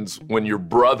happens when your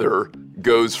brother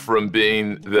goes from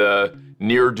being the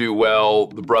ne'er-do-well,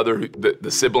 the brother, the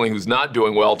sibling who's not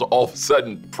doing well, to all of a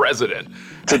sudden president.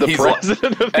 To the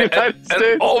president of the United States.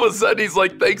 And all of a sudden he's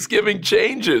like, Thanksgiving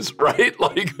changes, right?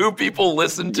 Like who people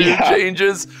listen to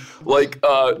changes, like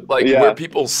where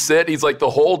people sit. He's like,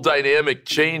 the whole dynamic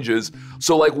changes.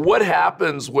 So like what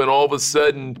happens when all of a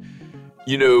sudden,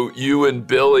 you and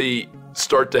Billy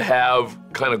start to have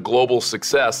kind of global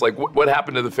success? Like what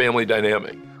happened to the family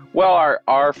dynamic? Well,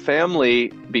 our family,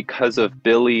 because of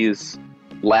Billy's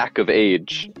lack of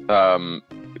age,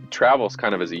 travels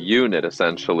kind of as a unit,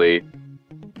 essentially.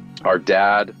 Our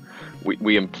dad,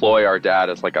 we employ our dad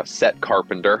as like a set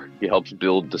carpenter. He helps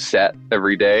build the set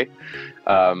every day.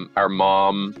 Our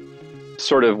mom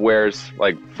sort of wears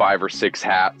like 5 or 6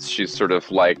 hats. She's sort of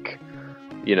like,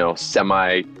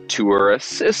 semi-tour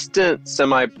assistant,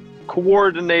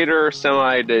 semi-coordinator,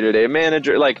 semi-day-to-day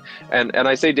manager. And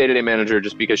I say day-to-day manager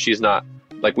just because she's not,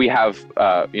 like we have,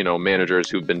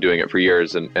 managers who've been doing it for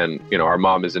years. And our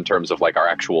mom is in terms of like our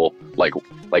actual, like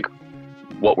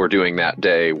what we're doing that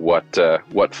day, what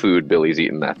food Billy's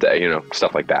eating that day,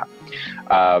 stuff like that.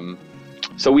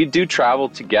 So we do travel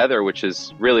together, which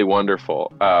is really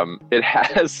wonderful. It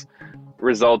has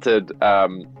resulted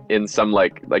in some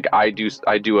like I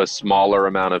do a smaller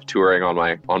amount of touring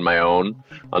on my own,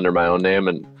 under my own name,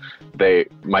 and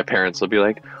my parents will be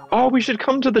like, oh, we should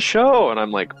come to the show, and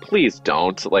I'm like, please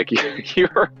don't. Like you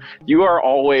are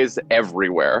always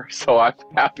everywhere, so I'm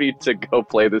happy to go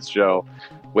play this show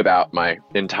without my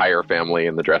entire family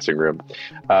in the dressing room.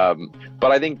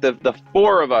 But I think the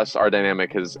 4 of us, our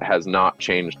dynamic has not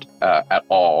changed at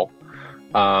all.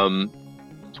 I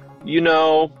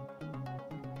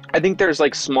think there's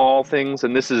like small things,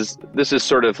 and this is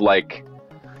sort of like,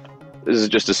 this is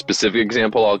just a specific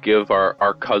example I'll give.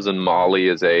 Our cousin Molly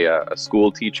is a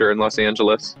school teacher in Los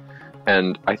Angeles.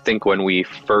 And I think when we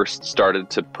first started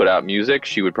to put out music,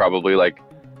 she would probably like,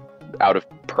 out of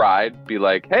pride, be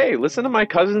like, hey, listen to my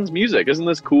cousin's music. Isn't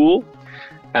this cool?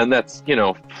 And that's,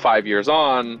 5 years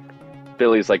on,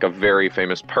 Billy's like a very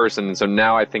famous person. So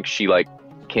now I think she like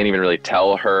can't even really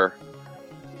tell her,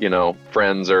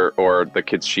 friends or the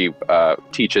kids she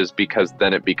teaches, because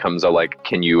then it becomes a like,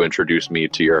 can you introduce me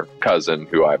to your cousin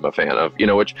who I'm a fan of,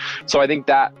 so I think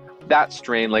that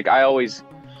strain, like I always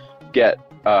get,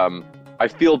 I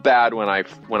feel bad when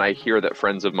I hear that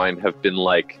friends of mine have been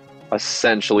like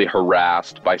essentially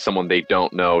harassed by someone they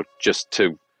don't know just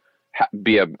to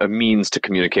be a means to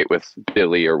communicate with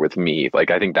Billy or with me. Like,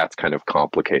 I think that's kind of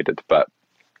complicated, but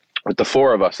with the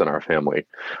 4 of us in our family,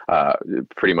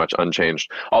 pretty much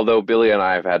unchanged. Although Billy and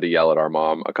I have had to yell at our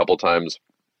mom a couple times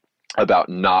about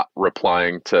not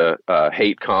replying to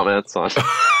hate comments on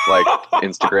like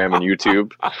Instagram and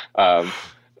YouTube.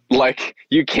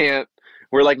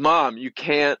 We're like, Mom, you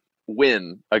can't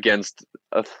win against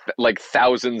like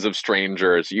thousands of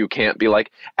strangers. You can't be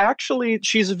like, actually,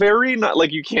 she's very not,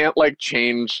 like, you can't like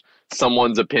change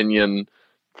someone's opinion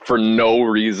for no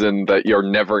reason that you're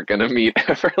never gonna meet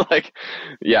ever. Like,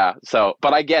 yeah. So,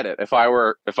 but I get it. If I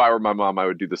were my mom, I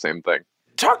would do the same thing.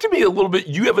 Talk to me a little bit.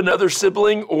 You have another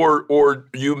sibling, or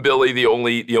you and Billy the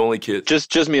only kids?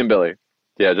 Just me and Billy.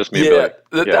 Yeah, just me and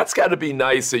Billy. That's got to be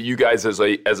nice that you guys as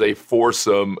a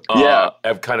foursome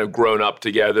have kind of grown up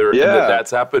together, and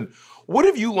that's happened. What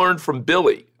have you learned from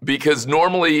Billy? Because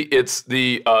normally it's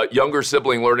the younger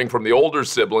sibling learning from the older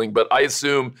sibling, but I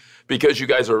assume because you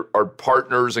guys are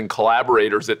partners and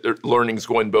collaborators that their learning's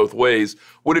going both ways.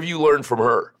 What have you learned from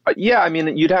her? I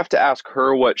mean, you'd have to ask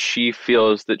her what she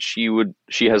feels that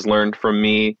she has learned from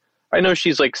me. I know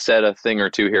she's like said a thing or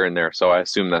two here and there, so I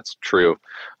assume that's true.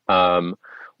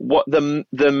 What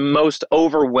the most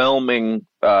overwhelming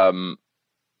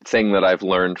thing that I've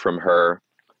learned from her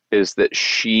is that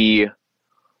she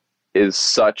is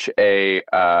such a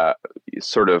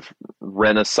sort of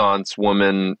Renaissance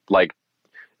woman, like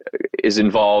is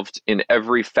involved in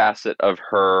every facet of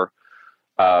her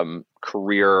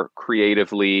career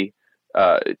creatively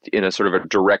in a sort of a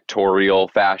directorial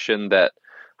fashion that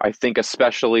I think,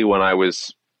 especially when I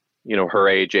was, her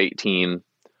age, 18,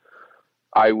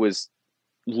 I was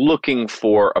looking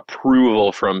for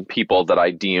approval from people that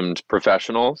I deemed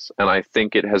professionals. And I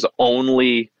think it has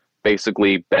only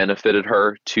basically benefited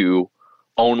her to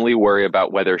only worry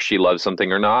about whether she loves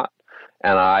something or not.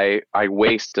 And I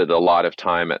wasted a lot of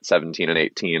time at 17 and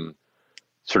 18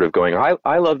 sort of going,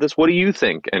 I love this. What do you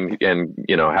think? And,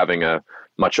 you know, having a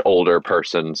much older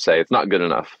person say it's not good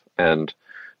enough. And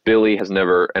Billie has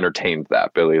never entertained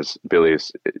that. Billie's,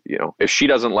 you know, if she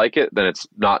doesn't like it, then it's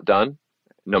not done,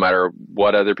 no matter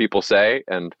what other people say.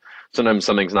 And sometimes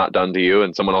something's not done to you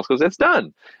and someone else goes, it's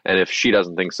done. And if she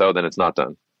doesn't think so, then it's not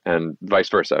done. And vice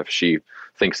versa. If she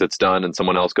thinks it's done and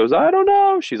someone else goes, I don't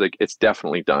know, she's like, it's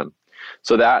definitely done.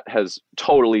 So that has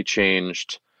totally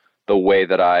changed the way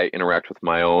that I interact with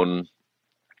my own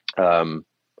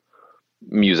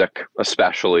music,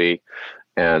 especially.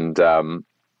 And,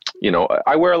 you know,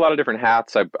 I wear a lot of different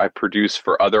hats. I produce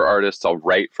for other artists. I'll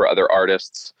write for other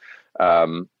artists.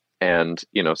 And,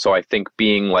 you know, so I think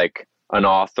being like an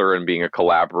author and being a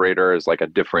collaborator is like a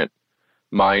different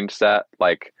mindset.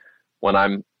 Like when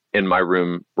I'm in my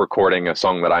room recording a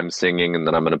song that I'm singing and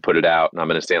then I'm going to put it out and I'm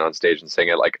going to stand on stage and sing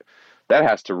it, like that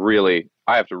has to really,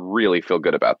 I have to really feel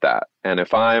good about that. And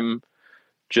if I'm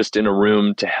just in a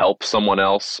room to help someone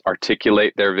else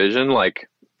articulate their vision, like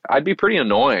I'd be pretty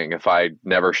annoying if I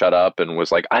never shut up and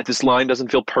was like, this line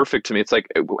doesn't feel perfect to me. It's like,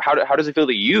 how does it feel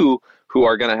to you who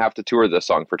are going to have to tour this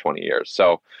song for 20 years?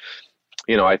 So,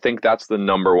 you know, I think that's the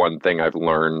number one thing I've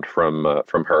learned from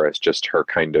her is just her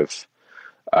kind of,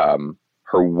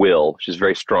 her will. She's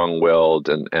very strong-willed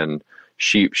and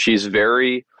she's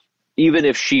very, even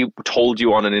if she told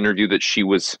you on an interview that she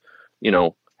was, you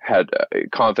know, had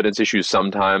confidence issues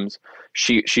sometimes,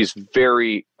 she's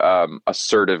very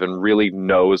assertive and really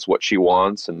knows what she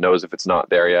wants and knows if it's not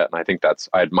there yet. And I think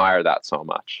I admire that so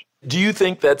much. Do you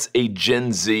think that's a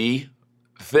Gen Z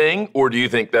thing, or do you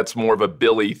think that's more of a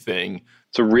Billie thing?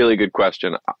 It's a really good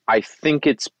question. I think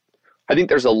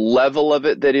there's a level of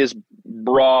it that is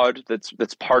broad,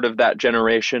 that's part of that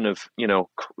generation of, you know,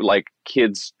 like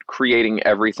kids creating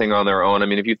everything on their own. I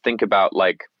mean, if you think about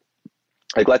like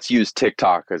let's use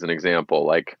TikTok as an example.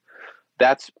 Like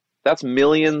that's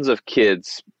millions of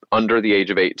kids under the age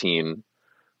of 18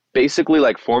 basically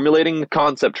like formulating the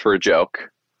concept for a joke,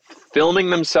 filming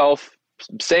themselves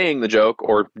saying the joke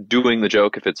or doing the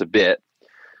joke if it's a bit,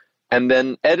 and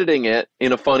then editing it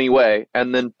in a funny way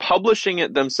and then publishing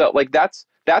it themselves. Like that's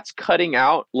cutting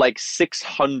out like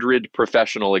 600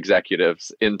 professional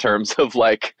executives in terms of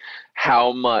like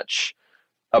how much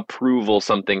approval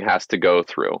something has to go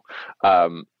through.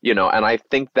 You know, and I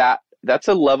think that's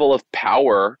a level of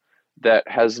power that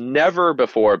has never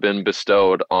before been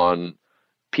bestowed on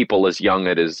people as young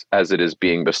as it is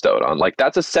being bestowed on. Like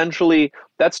that's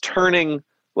turning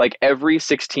like every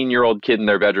 16-year-old kid in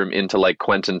their bedroom into like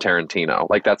Quentin Tarantino.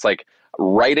 Like that's like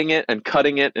writing it and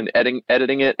cutting it and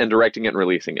editing it and directing it and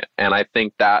releasing it. And I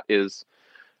think that is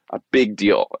a big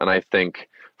deal. And I think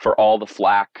for all the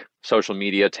flack social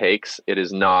media takes,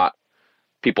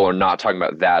 people are not talking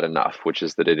about that enough, which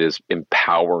is that it is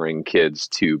empowering kids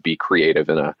to be creative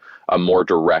in a more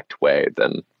direct way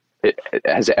than it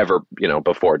has ever, you know,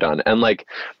 before done. And like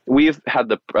we've had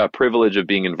the privilege of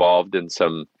being involved in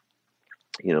some,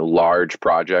 you know, large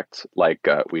projects. Like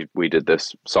we did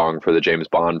this song for the James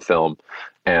Bond film,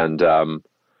 and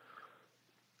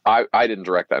I didn't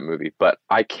direct that movie, but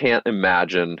I can't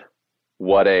imagine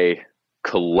what a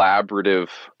collaborative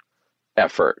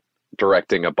effort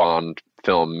directing a Bond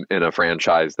film in a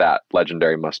franchise that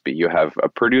legendary must be. You have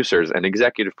producers and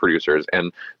executive producers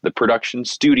and the production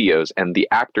studios and the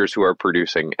actors who are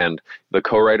producing and the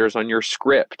co-writers on your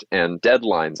script and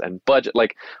deadlines and budget.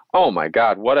 Like, oh my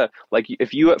God,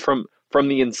 if you from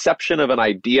the inception of an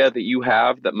idea that you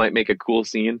have that might make a cool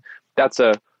scene, that's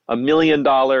 $1 million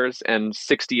and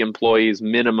 60 employees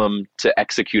minimum to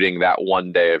executing that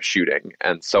one day of shooting.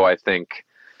 And so I think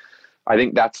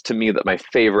that's, to me, that my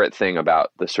favorite thing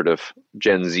about the sort of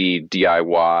Gen Z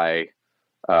DIY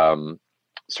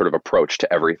sort of approach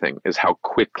to everything is how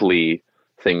quickly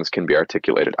things can be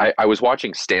articulated. I was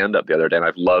watching stand-up the other day, and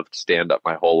I've loved stand-up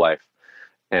my whole life.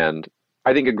 And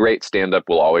I think a great stand-up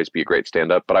will always be a great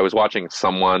stand-up. But I was watching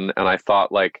someone, and I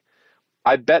thought, like,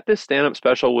 I bet this stand-up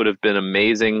special would have been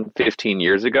amazing 15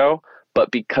 years ago.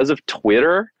 But because of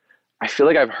Twitter, I feel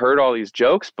like I've heard all these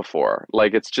jokes before.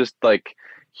 Like, it's just like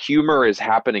humor is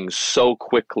happening so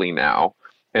quickly now.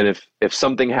 And if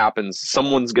something happens,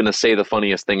 someone's going to say the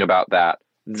funniest thing about that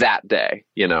day,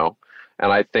 you know?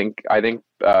 And I think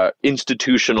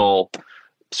institutional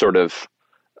sort of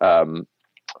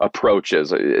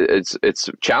approaches, it's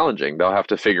challenging. They'll have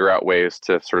to figure out ways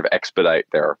to sort of expedite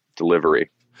their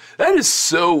delivery. That is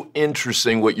so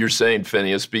interesting what you're saying,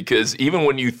 Finneas, because even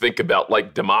when you think about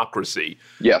like democracy,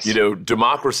 yes,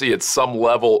 democracy at some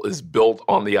level is built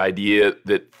on the idea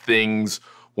that things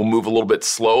will move a little bit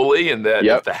slowly and that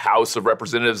if the House of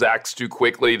Representatives acts too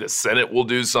quickly, the Senate will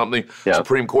do something,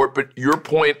 Supreme Court. But your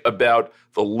point about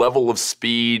the level of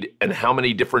speed and how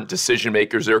many different decision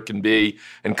makers there can be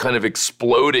and kind of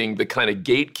exploding the kind of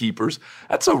gatekeepers,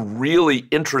 that's a really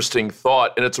interesting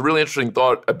thought. And it's a really interesting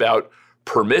thought about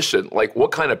permission. Like,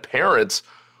 what kind of parents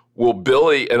will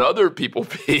Billy and other people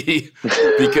be?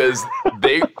 Because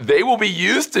they will be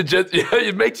used to just,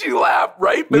 it makes you laugh,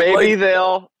 right? But maybe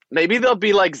they'll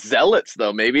be like zealots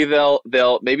though. Maybe they'll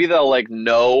like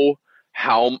know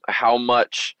how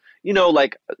much,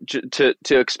 like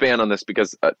to expand on this,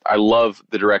 because I love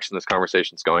the direction this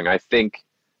conversation is going. I think,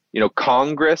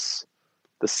 Congress,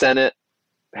 the Senate,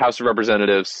 House of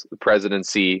Representatives, the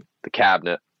presidency, the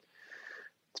cabinet,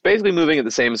 it's basically moving at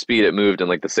the same speed it moved in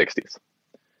like the 60s.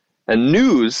 And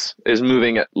news is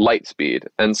moving at light speed.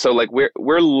 And so like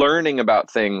we're learning about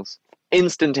things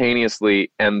instantaneously,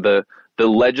 and the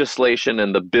legislation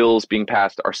and the bills being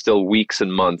passed are still weeks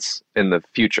and months in the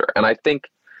future. And I think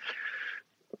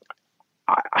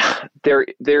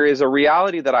there is a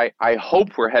reality that I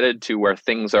hope we're headed to, where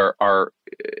things are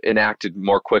enacted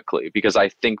more quickly, because I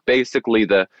think basically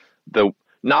the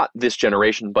not this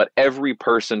generation, but every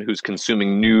person who's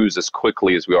consuming news as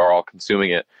quickly as we are all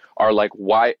consuming it are like,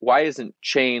 why isn't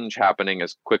change happening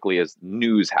as quickly as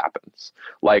news happens?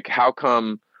 Like, how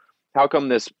come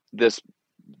this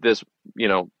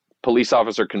police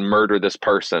officer can murder this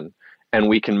person and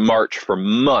we can march for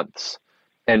months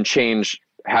and change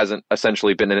hasn't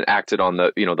essentially been enacted on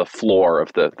the floor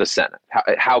of the Senate?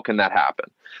 How can that happen?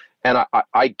 And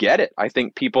I get it. I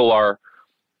think people are,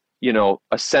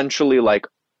 essentially like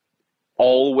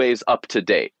always up to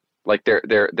date. Like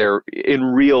they're in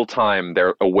real time,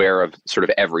 they're aware of sort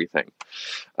of everything.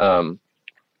 And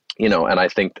I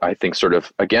think sort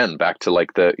of, again, back to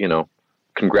like the,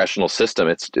 congressional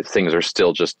system, things are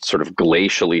still just sort of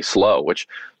glacially slow, which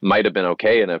might have been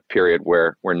okay in a period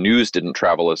where news didn't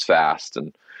travel as fast.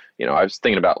 And, I was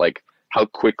thinking about like how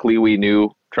quickly we knew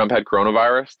Trump had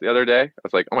coronavirus the other day. I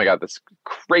was like, oh my God, that's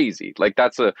crazy. Like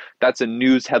that's a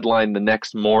news headline the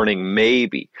next morning,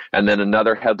 maybe. And then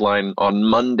another headline on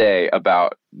Monday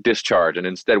about discharge. And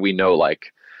instead we know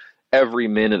like every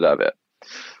minute of it.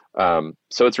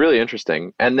 So it's really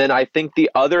interesting. And then I think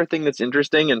the other thing that's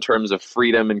interesting in terms of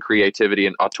freedom and creativity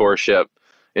and authorship,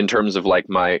 in terms of like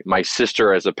my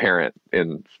sister as a parent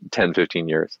in 10, 15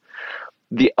 years,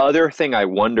 the other thing I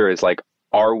wonder is like,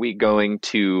 are we going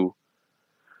to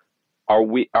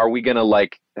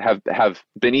like have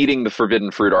been eating the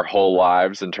forbidden fruit our whole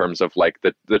lives in terms of like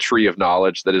the tree of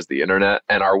knowledge that is the internet?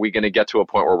 And are we going to get to a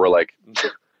point where we're like,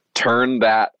 turn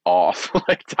that off?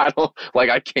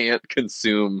 I can't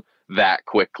consume that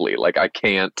quickly. Like I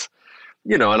can't,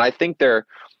 and I think they're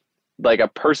like, a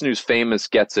person who's famous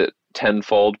gets it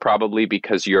tenfold probably,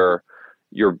 because you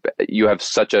have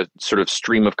such a sort of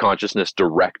stream of consciousness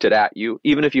directed at you.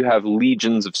 Even if you have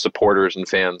legions of supporters and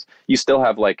fans, you still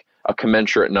have like a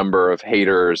commensurate number of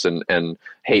haters and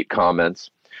hate comments,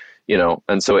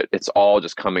 and so it's all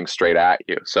just coming straight at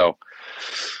you. So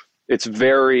it's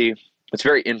very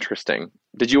interesting.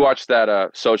 Did you watch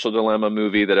that Social Dilemma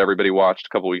movie that everybody watched a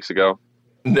couple weeks ago?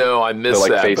 No, I missed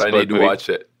that, Facebook, but I need to watch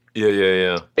it.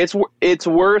 Yeah. It's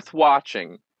worth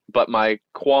watching, but my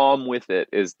qualm with it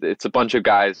is it's a bunch of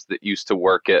guys that used to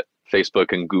work at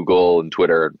Facebook and Google and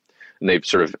Twitter, and they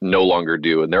sort of no longer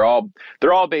do. And they're all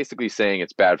basically saying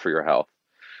it's bad for your health.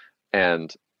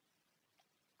 And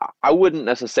I wouldn't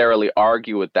necessarily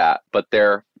argue with that, but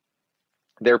their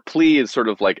plea is sort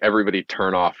of like, everybody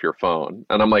turn off your phone.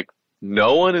 And I'm like,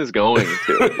 no one is going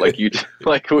to.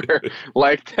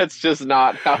 That's just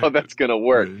not how that's going to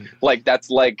work. Like,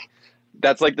 that's like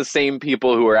the same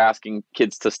people who are asking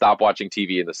kids to stop watching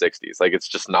TV in the 60s. Like, it's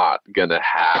just not going to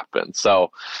happen. So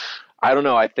I don't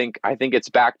know. I think it's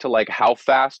back to like how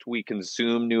fast we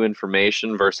consume new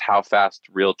information versus how fast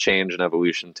real change and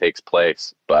evolution takes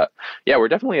place. But yeah, we're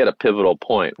definitely at a pivotal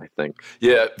point, I think.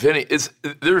 Yeah, Vinny,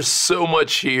 there's so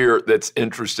much here that's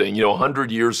interesting.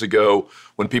 100 years ago,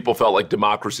 when people felt like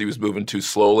democracy was moving too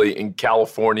slowly in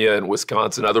California and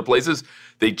Wisconsin, other places,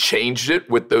 they changed it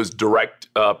with those direct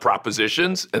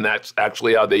propositions, and that's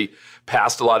actually how they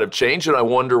passed a lot of change. And I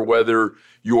wonder whether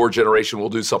your generation will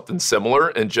do something similar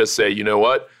and just say, you know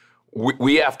what,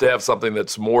 we have to have something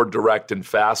that's more direct and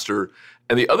faster.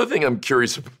 And the other thing I'm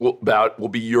curious about will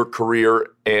be your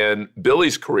career and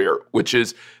Billy's career, which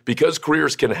is because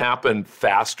careers can happen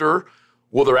faster,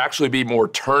 will there actually be more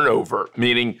turnover?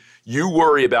 Meaning you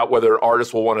worry about whether an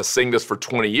artist will want to sing this for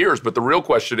 20 years, but the real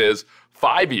question is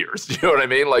 5 years. You know what I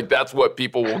mean? Like, that's what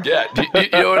people will get. You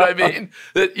know what I mean?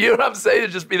 You know what I'm saying?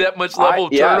 It'd just be that much level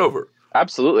of turnover.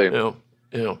 Absolutely.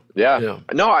 Yeah.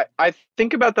 No, I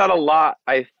think about that a lot.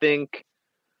 I think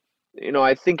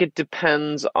it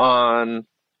depends on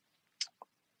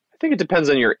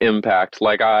your impact.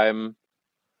 Like, I'm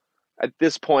at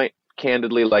this point,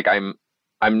 candidly, like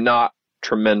I'm not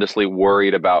tremendously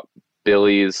worried about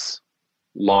Billy's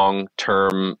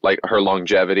long-term, like her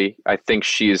longevity. I think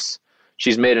she's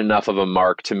made enough of a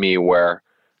mark to me where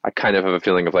I kind of have a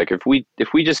feeling of like, if we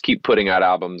just keep putting out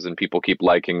albums and people keep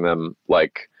liking them,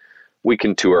 like, we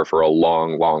can tour for a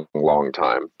long, long, long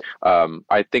time.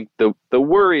 I think the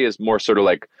worry is more sort of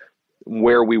like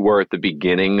where we were at the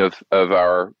beginning of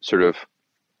our sort of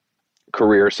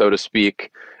career, so to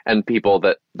speak, and people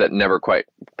that never quite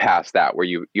pass that, where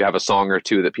you have a song or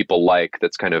two that people like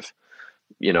that's kind of,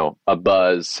 a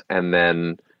buzz, and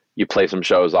then you play some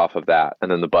shows off of that,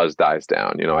 and then the buzz dies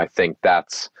down. I think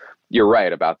you're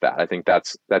right about that. I think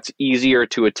that's easier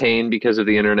to attain because of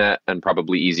the internet, and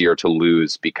probably easier to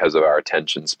lose because of our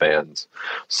attention spans.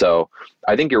 So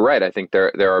I think you're right. I think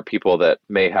there are people that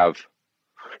may have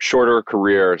shorter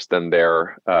careers than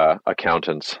their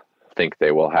accountants think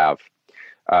they will have.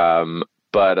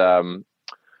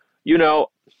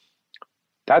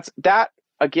 That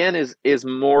again is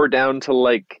more down to,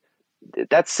 like,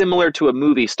 that's similar to a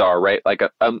movie star, right? Like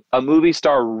a movie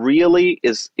star really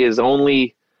is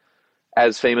only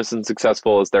as famous and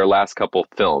successful as their last couple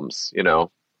films. I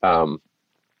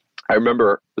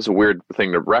remember, it's a weird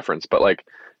thing to reference, but like,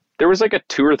 there was like a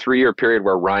 2 or 3 year period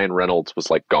where Ryan Reynolds was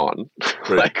like gone.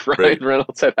 Ryan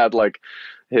Reynolds had like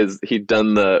he'd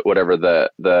done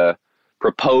the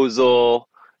Proposal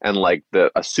and like a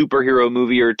superhero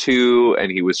movie or two,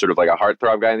 and he was sort of like a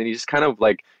heartthrob guy, and then he just kind of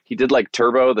like, he did like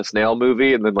Turbo, the snail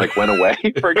movie, and then like went away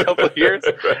for a couple of years.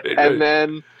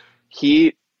 Then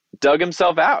he dug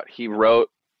himself out. He wrote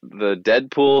the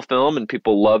Deadpool film, and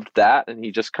people loved that, and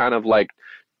he just kind of like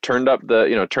turned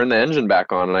the engine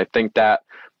back on. And I think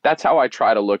that's how I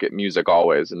try to look at music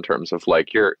always, in terms of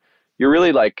like, you're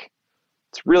really like,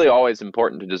 it's really always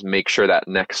important to just make sure that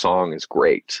next song is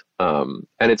great. And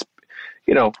it's,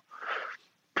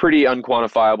 pretty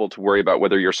unquantifiable to worry about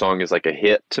whether your song is like a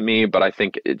hit to me, but I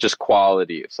think it just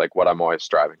quality is like what I'm always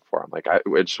striving for. I'm like, I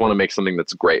just want to make something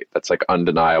that's great, that's like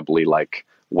undeniably like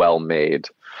well made.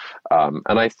 And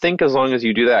I think as long as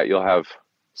you do that, you'll have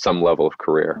some level of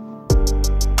career.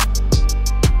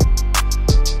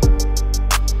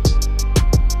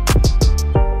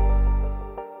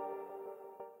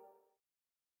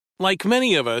 Like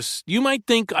many of us, you might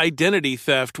think identity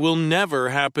theft will never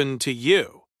happen to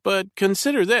you. But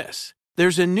consider this.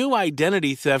 There's a new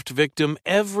identity theft victim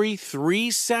every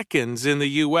 3 seconds in the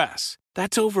U.S.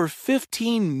 That's over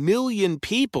 15 million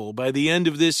people by the end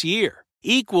of this year,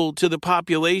 equal to the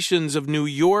populations of New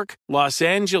York, Los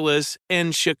Angeles,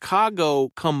 and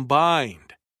Chicago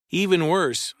combined. Even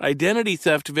worse, identity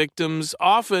theft victims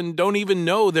often don't even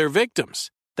know they're victims.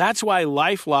 That's why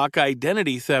LifeLock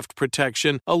Identity Theft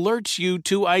Protection alerts you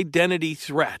to identity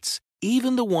threats,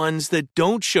 even the ones that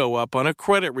don't show up on a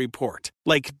credit report,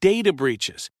 like data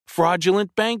breaches,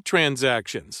 fraudulent bank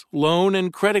transactions, loan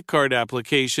and credit card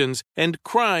applications, and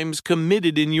crimes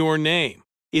committed in your name.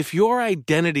 If your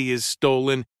identity is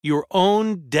stolen, your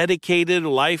own dedicated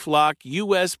LifeLock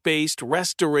U.S.-based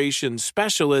restoration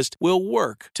specialist will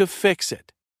work to fix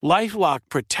it. LifeLock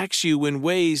protects you in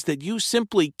ways that you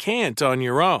simply can't on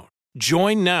your own.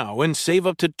 Join now and save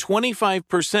up to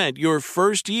 25% your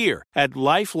first year at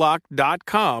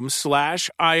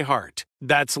LifeLock.com/iHeart.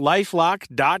 That's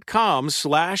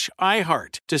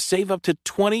LifeLock.com/iHeart to save up to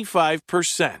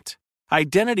 25%.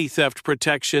 Identity theft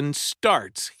protection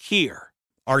starts here.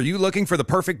 Are you looking for the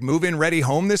perfect move-in ready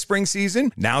home this spring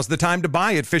season? Now's the time to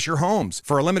buy at Fisher Homes.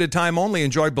 For a limited time only,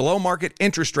 enjoy below-market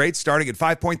interest rates starting at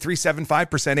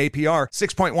 5.375% APR,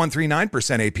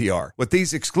 6.139% APR. With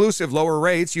these exclusive lower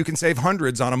rates, you can save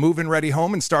hundreds on a move-in ready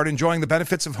home and start enjoying the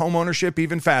benefits of home ownership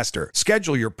even faster.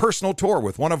 Schedule your personal tour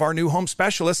with one of our new home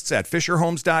specialists at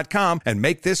FisherHomes.com and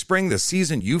make this spring the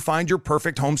season you find your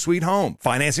perfect home sweet home.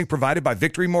 Financing provided by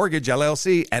Victory Mortgage,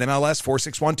 LLC, NMLS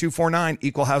 461249,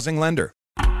 Equal Housing Lender.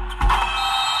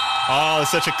 Oh,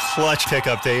 such a clutch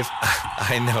pickup, Dave.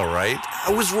 I know, right?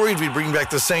 I was worried we'd bring back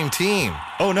the same team.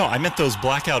 Oh, no, I meant those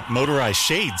blackout motorized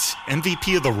shades.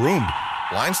 MVP of the room.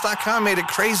 Blinds.com made it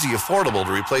crazy affordable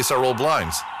to replace our old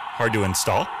blinds. Hard to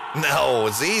install? No,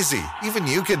 it's easy. Even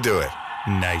you could do it.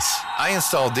 Nice. I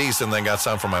installed these and then got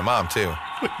some for my mom, too.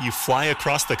 What, you fly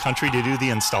across the country to do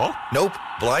the install? Nope.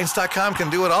 Blinds.com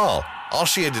can do it all. All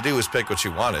she had to do was pick what she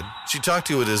wanted. She talked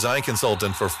to a design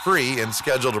consultant for free and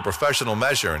scheduled a professional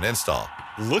measure and install.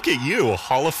 Look at you,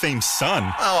 Hall of Fame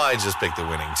son. Oh, I just picked the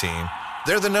winning team.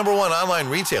 They're the #1 online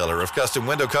retailer of custom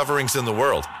window coverings in the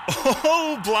world.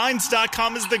 Oh,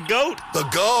 Blinds.com is the GOAT. The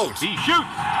GOAT! He shoots!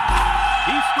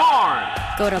 He scored!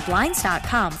 Go to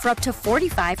Blinds.com for up to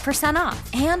 45%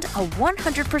 off and a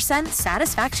 100%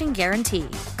 satisfaction guarantee.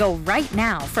 Go right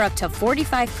now for up to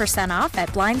 45% off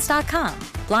at Blinds.com.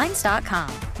 Blinds.com.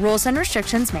 Rules and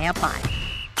restrictions may apply.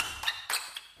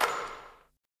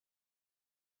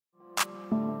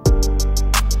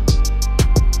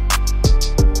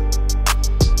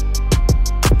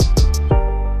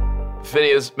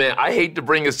 Finneas, man, I hate to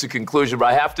bring us to conclusion, but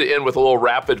I have to end with a little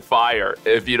rapid fire,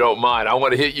 if you don't mind. I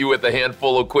want to hit you with a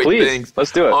handful of quick things.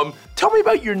 Let's do it. Tell me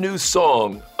about your new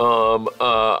song.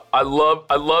 I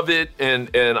love it, and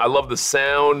I love the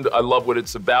sound. I love what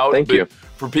it's about. Thank you.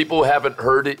 For people who haven't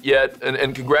heard it yet,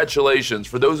 and congratulations.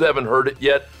 For those who haven't heard it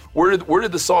yet, where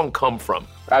did the song come from?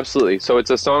 Absolutely. So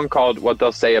it's a song called What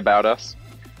They'll Say About Us.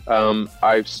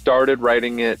 I started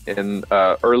writing it in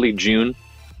early June.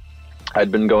 I'd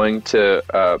been going to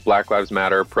Black Lives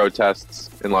Matter protests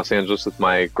in Los Angeles with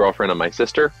my girlfriend and my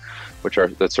sister,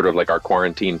 that's sort of like our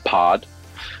quarantine pod.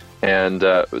 And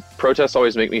protests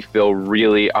always make me feel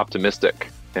really optimistic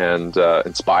and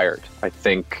inspired. I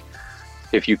think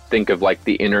if you think of like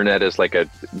the internet as like a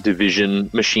division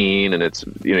machine, and it's,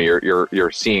 you know,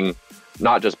 you're seeing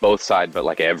not just both sides, but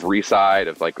like every side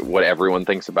of like what everyone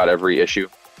thinks about every issue.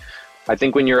 I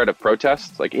think when you're at a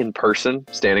protest, like in person,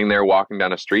 standing there, walking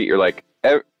down a street, you're like,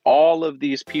 all of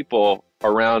these people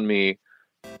around me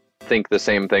think the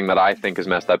same thing that I think is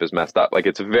messed up is messed up. Like,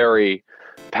 it's very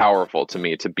powerful to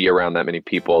me to be around that many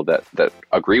people that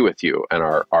agree with you and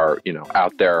are, you know,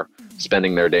 out there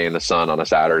spending their day in the sun on a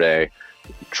Saturday,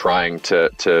 trying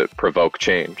to provoke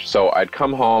change. So I'd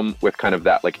come home with kind of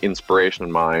that like inspiration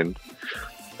in mind.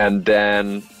 And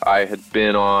then I had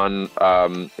been on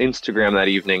Instagram that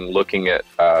evening looking at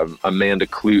Amanda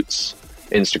Klut's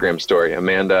Instagram story.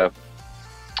 Amanda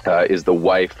is the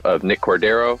wife of Nick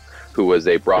Cordero, who was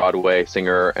a Broadway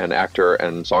singer and actor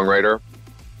and songwriter.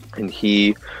 And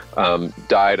he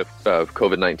died of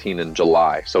COVID-19 in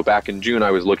July. So back in June, I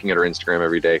was looking at her Instagram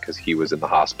every day because he was in the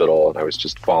hospital, and I was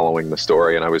just following the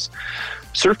story. And I was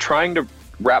sort of trying to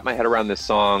wrap my head around this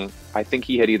song. I think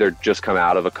he had either just come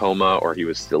out of a coma or he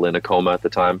was still in a coma at the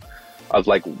time, of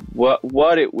like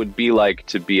what it would be like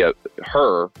to be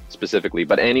her specifically,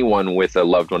 but anyone with a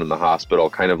loved one in the hospital,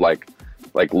 kind of like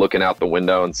looking out the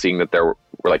window and seeing that there were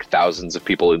like thousands of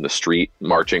people in the street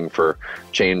marching for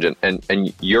change,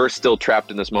 and you're still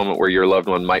trapped in this moment where your loved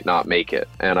one might not make it.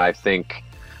 And I think,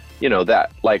 you know,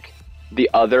 that like the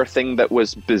other thing that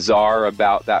was bizarre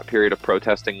about that period of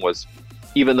protesting was,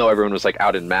 even though everyone was like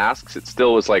out in masks, it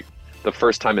still was like the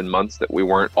first time in months that we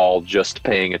weren't all just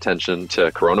paying attention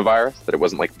to coronavirus, that it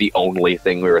wasn't like the only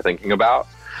thing we were thinking about.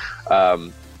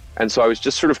 And so I was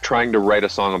just sort of trying to write a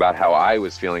song about how I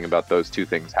was feeling about those two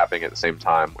things happening at the same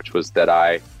time, which was that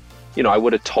I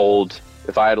would have told,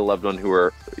 if I had a loved one who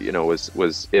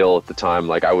was ill at the time,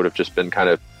 like I would have just been kind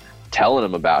of telling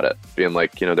them about it, being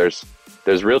like, you know, there's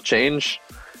real change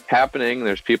happening.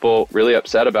 There's people really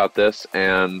upset about this.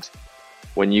 And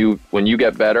when you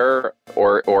get better,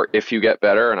 or if you get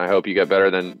better, and I hope you get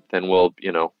better, then we'll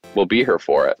be here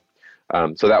for it.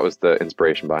 So that was the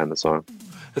inspiration behind the song.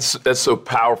 That's so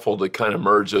powerful to kind of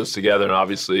merge those together, and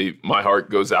obviously my heart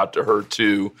goes out to her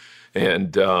too,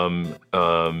 and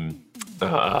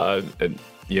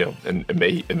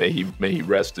may he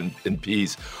rest in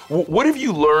peace. What have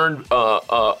you learned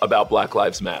about Black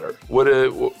Lives Matter? What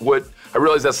I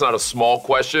realize that's not a small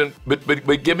question,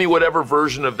 but give me whatever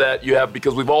version of that you have,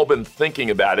 because we've all been thinking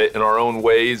about it in our own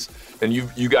ways, and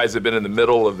you guys have been in the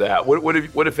middle of that.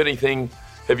 What if anything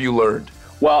have you learned?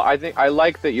 Well, I think I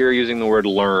like that you're using the word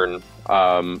learn,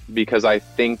 because I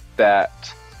think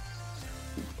that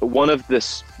one of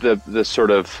the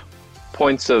sort of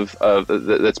points of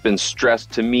that's been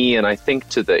stressed to me, and I think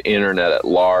to the internet at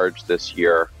large this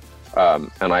year,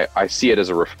 and I see it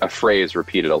as a phrase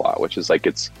repeated a lot, which is like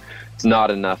it's not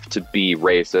enough to be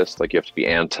racist, like you have to be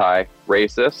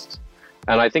anti-racist.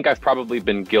 And I think I've probably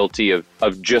been guilty of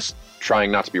just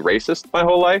trying not to be racist my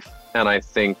whole life, and I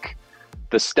think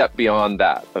the step beyond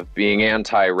that of being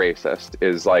anti-racist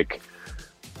is like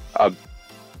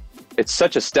it's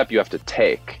such a step you have to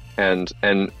take, and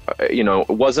you know, it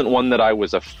wasn't one that I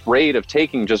was afraid of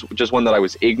taking, just one that I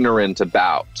was ignorant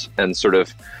about, and sort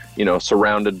of, you know,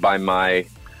 surrounded by my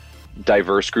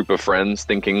diverse group of friends,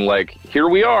 thinking like, here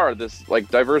we are, this like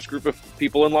diverse group of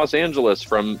people in Los Angeles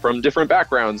from different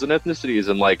backgrounds and ethnicities,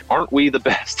 and like, aren't we the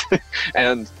best?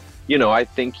 And I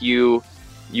think you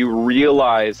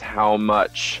realize how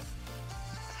much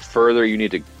further you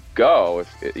need to go,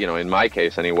 if in my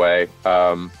case anyway,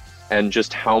 and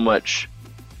just how much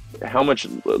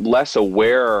less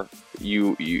aware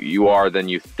you are than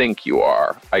you think you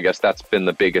are. I guess that's been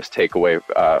the biggest takeaway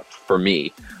for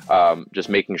me. Just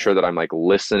making sure that I'm like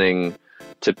listening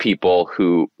to people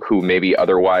who maybe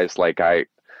otherwise like I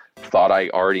thought I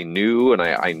already knew, and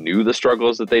I knew the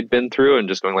struggles that they'd been through, and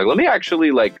just going like, let me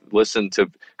actually like listen to,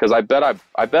 because I bet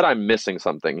I'm missing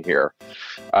something here.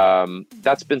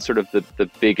 That's been sort of the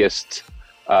biggest,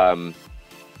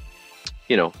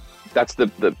 that's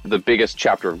the biggest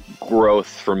chapter of growth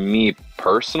for me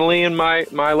personally in my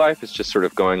life. It's just sort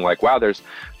of going like, wow,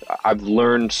 I've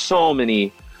learned so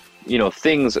many,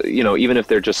 things, even if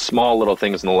they're just small little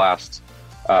things in the last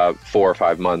 4 or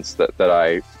 5 months that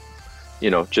I,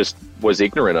 just was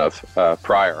ignorant of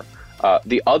prior.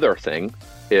 The other thing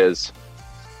is,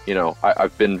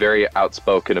 I've been very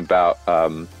outspoken about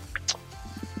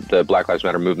the Black Lives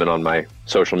Matter movement on my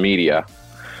social media,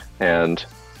 and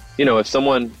if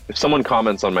someone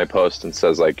comments on my post and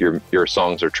says like your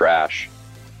songs are trash,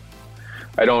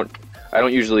 I don't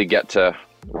usually get to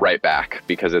write back,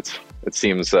 because it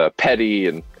seems petty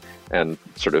and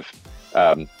sort of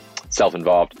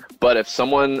self-involved. But if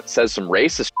someone says some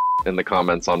racist in the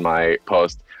comments on my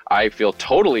post, I feel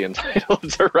totally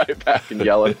entitled to write back and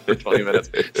yell at it for 20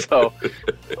 minutes. So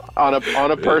on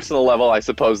a personal level, I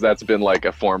suppose that's been like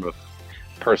a form of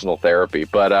personal therapy.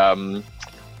 But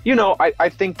I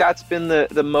think that's been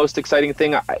the most exciting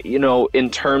thing, in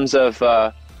terms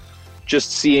of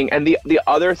just seeing. And the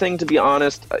other thing, to be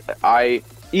honest,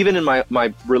 even in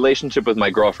my relationship with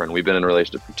my girlfriend, we've been in a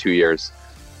relationship for 2 years.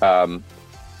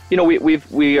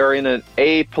 We are in an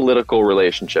apolitical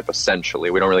relationship,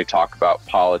 essentially. We don't really talk about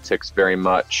politics very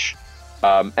much.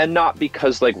 And not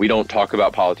because like we don't talk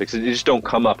about politics, it just don't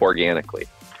come up organically.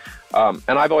 And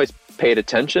I've always paid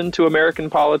attention to American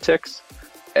politics,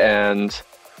 and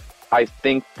I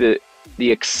think that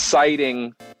the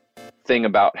exciting thing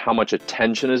about how much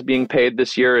attention is being paid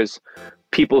this year is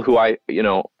people who I,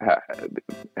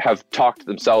 have talked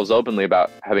themselves openly about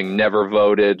having never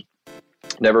voted,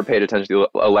 never paid attention to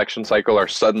the election cycle, are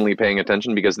suddenly paying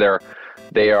attention because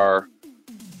they are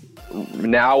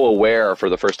now aware for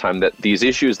the first time that these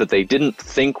issues that they didn't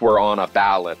think were on a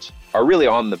ballot are really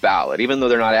on the ballot, even though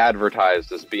they're not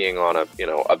advertised as being on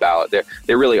a ballot.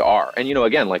 They really are. And,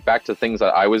 again, like back to things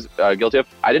that I was guilty of.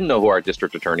 I didn't know who our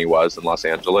district attorney was in Los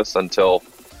Angeles until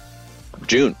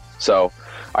June. So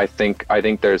I think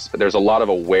there's a lot of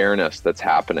awareness that's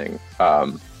happening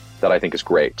that I think is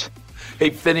great.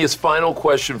 Hey, Finneas, final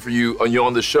question for you.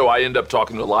 On the show, I end up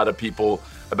talking to a lot of people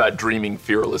about dreaming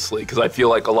fearlessly, because I feel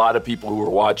like a lot of people who are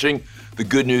watching, the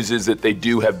good news is that they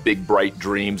do have big, bright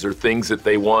dreams or things that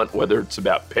they want, whether it's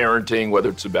about parenting, whether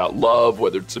it's about love,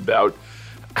 whether it's about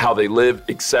how they live,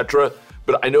 etc.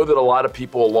 But I know that a lot of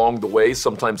people along the way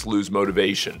sometimes lose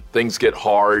motivation. Things get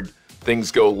hard, things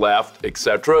go left,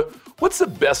 etc. What's the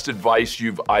best advice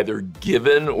you've either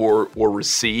given or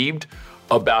received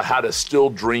about how to still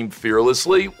dream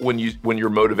fearlessly when your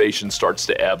motivation starts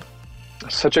to ebb?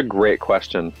 Such a great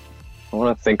question. I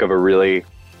want to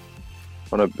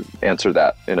answer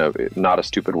that in a not a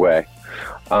stupid way.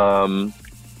 I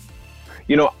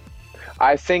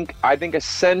think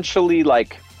essentially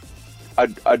like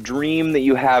a dream that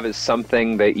you have is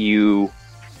something that you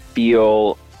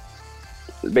feel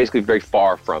basically very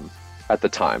far from at the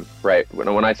time, right?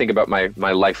 When I think about my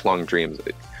lifelong dreams,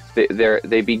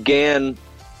 they began,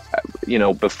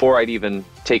 before I'd even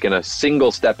taken a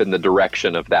single step in the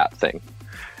direction of that thing.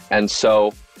 And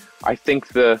so I think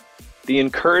the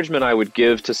encouragement I would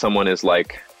give to someone is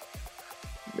like,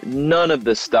 none of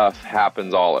this stuff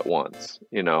happens all at once,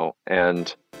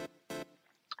 and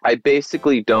I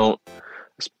basically don't,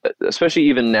 especially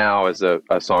even now as a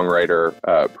songwriter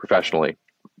professionally,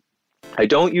 I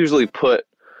don't usually put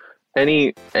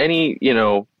any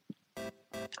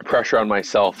pressure on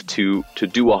myself to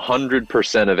do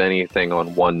 100% of anything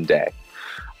on one day.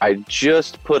 I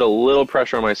just put a little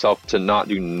pressure on myself to not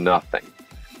do nothing.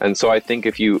 And so I think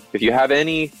if you have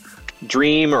any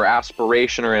dream or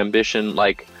aspiration or ambition,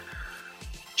 like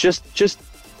just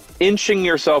inching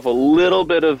yourself a little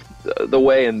bit of the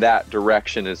way in that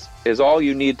direction is all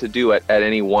you need to do at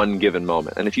any one given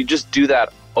moment. And if you just do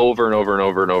that over and over and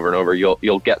over and over and over,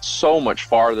 you'll get so much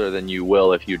farther than you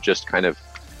will if you just kind of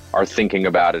are thinking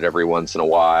about it every once in a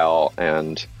while.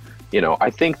 And I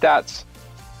think that's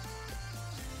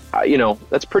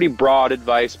that's pretty broad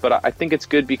advice, but I think it's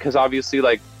good because obviously,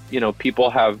 like, people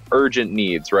have urgent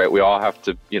needs, right? We all have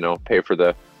to, pay for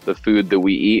the food that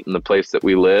we eat and the place that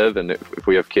we live. And if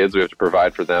we have kids, we have to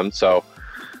provide for them. So,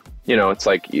 it's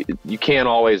like you can't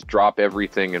always drop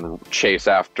everything and chase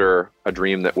after a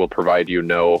dream that will provide you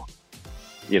no,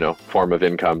 form of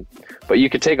income. But you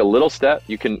could take a little step.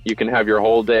 You can have your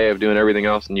whole day of doing everything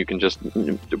else, and you can just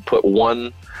put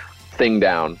one thing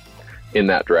down in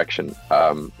that direction,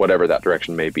 whatever that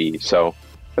direction may be. So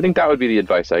I think that would be the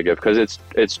advice I give, because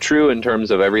it's true in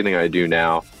terms of everything I do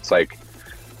now. It's like,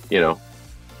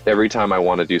 every time I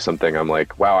want to do something, I'm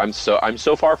like, wow, I'm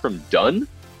so far from done,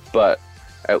 but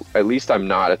at least I'm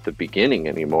not at the beginning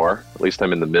anymore. At least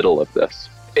I'm in the middle of this.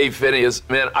 Hey, Finneas,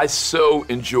 man, I so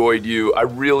enjoyed you. I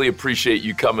really appreciate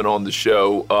you coming on the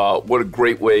show. What a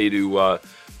great way to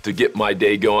get my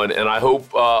day going, and I hope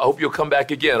you'll come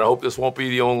back again. I hope this won't be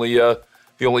the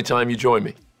only time you join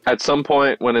me. At some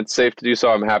point when it's safe to do so,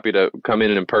 I'm happy to come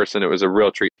in person. It was a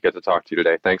real treat to get to talk to you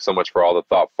today. Thanks so much for all the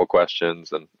thoughtful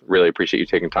questions, and really appreciate you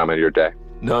taking time out of your day.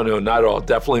 No, not at all.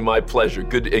 Definitely my pleasure.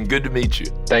 Good to meet you.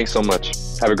 Thanks so much.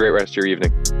 Have a great rest of your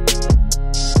evening.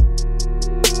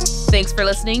 Thanks for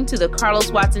listening to the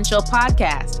Carlos Watson Show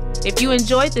podcast. If you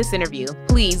enjoyed this interview,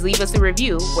 please leave us a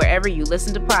review wherever you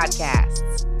listen to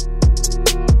podcasts.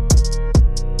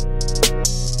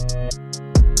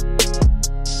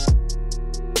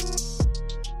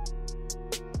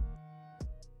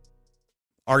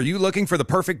 Are you looking for the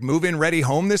perfect move-in ready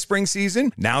home this spring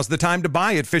season? Now's the time to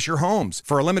buy at Fisher Homes.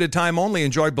 For a limited time only,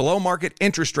 enjoy below-market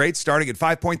interest rates starting at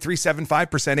 5.375%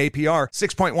 APR,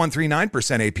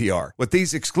 6.139% APR. With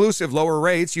these exclusive lower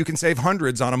rates, you can save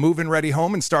hundreds on a move-in ready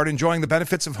home and start enjoying the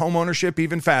benefits of homeownership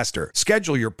even faster.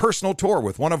 Schedule your personal tour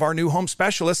with one of our new home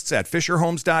specialists at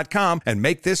FisherHomes.com and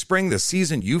make this spring the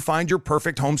season you find your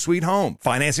perfect home sweet home.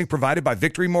 Financing provided by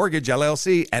Victory Mortgage,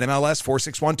 LLC, NMLS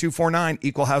 461249,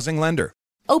 Equal Housing Lender.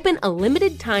 Open a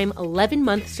limited-time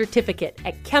 11-month certificate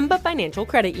at Kemba Financial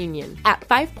Credit Union. At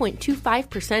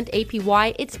 5.25%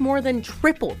 APY, it's more than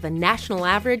triple the national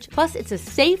average, plus it's a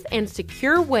safe and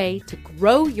secure way to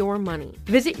grow your money.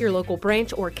 Visit your local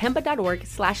branch or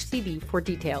kemba.org/CD for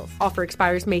details. Offer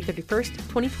expires May 31st,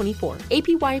 2024.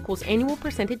 APY equals annual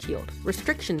percentage yield.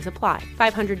 Restrictions apply.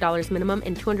 $500 minimum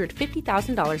and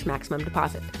 $250,000 maximum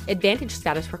deposit. Advantage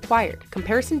status required.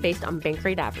 Comparison based on bank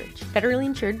rate average. Federally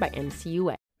insured by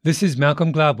NCUA. This is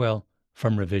Malcolm Gladwell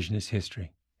from Revisionist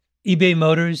History. eBay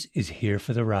Motors is here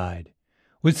for the ride.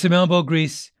 With some elbow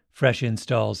grease, fresh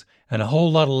installs, and a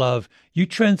whole lot of love, you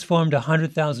transformed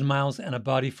 100,000 miles and a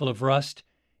body full of rust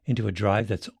into a drive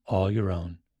that's all your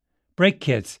own. Brake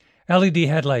kits, LED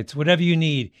headlights, whatever you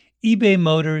need, eBay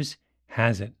Motors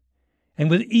has it.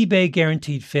 And with eBay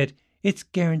Guaranteed Fit, it's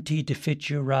guaranteed to fit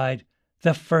your ride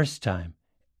the first time,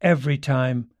 every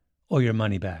time, or your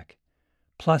money back.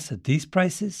 Plus, at these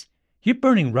prices, you're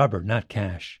burning rubber, not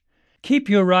cash. Keep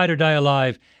your ride or die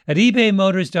alive at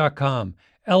ebaymotors.com.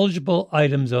 Eligible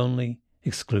items only.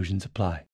 Exclusions apply.